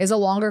is a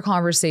longer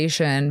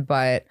conversation.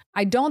 But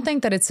I don't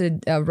think that it's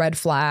a red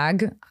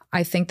flag.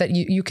 I think that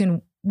you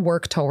can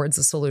work towards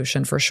a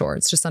solution for sure.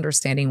 It's just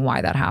understanding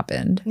why that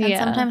happened. And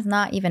sometimes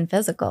not even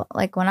physical.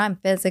 Like when I'm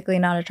physically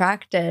not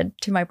attracted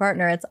to my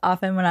partner, it's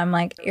often when I'm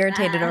like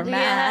irritated or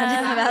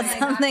mad about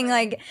something,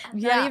 like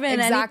not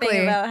even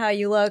anything about how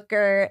you look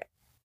or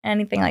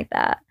anything like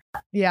that.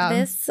 Yeah.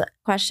 This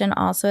question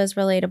also is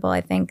relatable.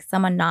 I think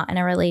someone not in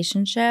a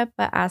relationship,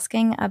 but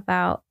asking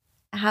about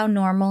how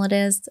normal it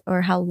is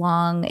or how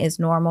long is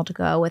normal to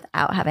go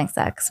without having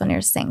sex when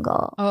you're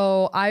single.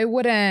 Oh, I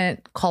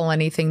wouldn't call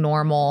anything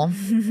normal.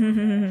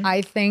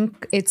 I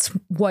think it's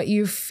what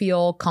you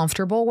feel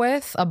comfortable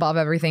with above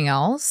everything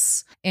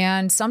else.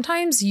 And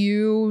sometimes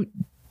you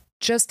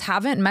just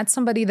haven't met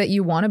somebody that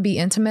you want to be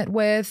intimate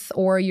with,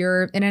 or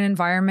you're in an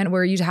environment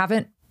where you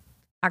haven't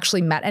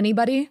actually met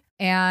anybody.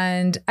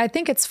 And I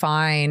think it's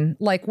fine.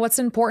 Like, what's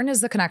important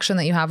is the connection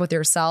that you have with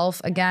yourself.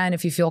 Again,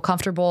 if you feel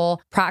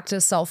comfortable,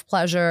 practice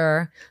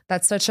self-pleasure.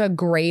 That's such a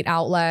great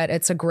outlet.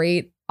 It's a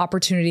great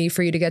opportunity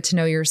for you to get to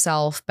know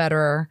yourself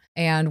better.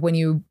 And when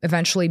you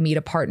eventually meet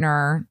a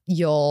partner,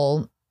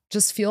 you'll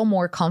just feel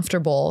more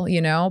comfortable,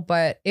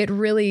 but it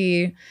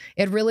really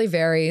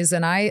varies.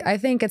 And I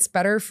think it's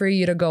better for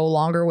you to go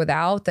longer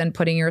without than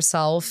putting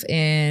yourself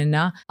in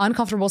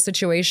uncomfortable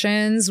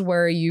situations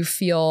where you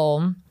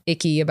feel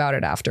icky about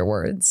it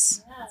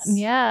afterwards. Yes.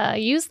 Yeah.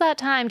 Use that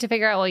time to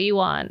figure out what you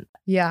want.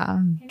 Yeah.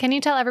 Can you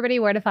tell everybody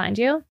where to find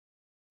you?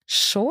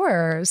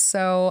 Sure.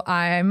 So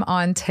I'm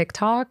on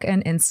TikTok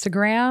and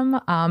Instagram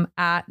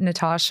at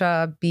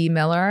Natassia B.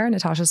 Miller.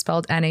 Natassia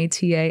spelled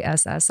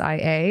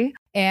Natassia.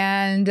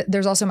 And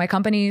there's also my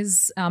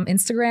company's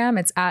Instagram.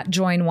 It's at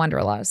Join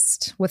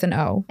Wanderlust with an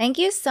O. Thank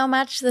you so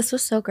much. This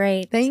was so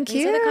great. Thank you.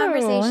 These are the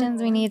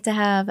conversations we need to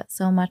have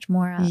so much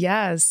more of.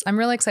 Yes. I'm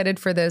really excited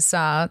for this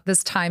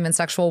time in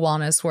sexual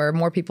wellness where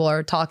more people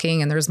are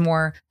talking and there's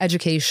more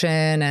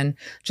education and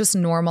just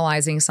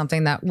normalizing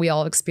something that we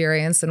all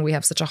experience and we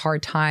have such a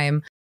hard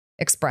time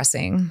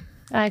expressing.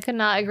 I could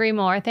not agree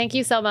more. Thank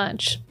you so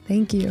much.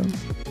 Thank you.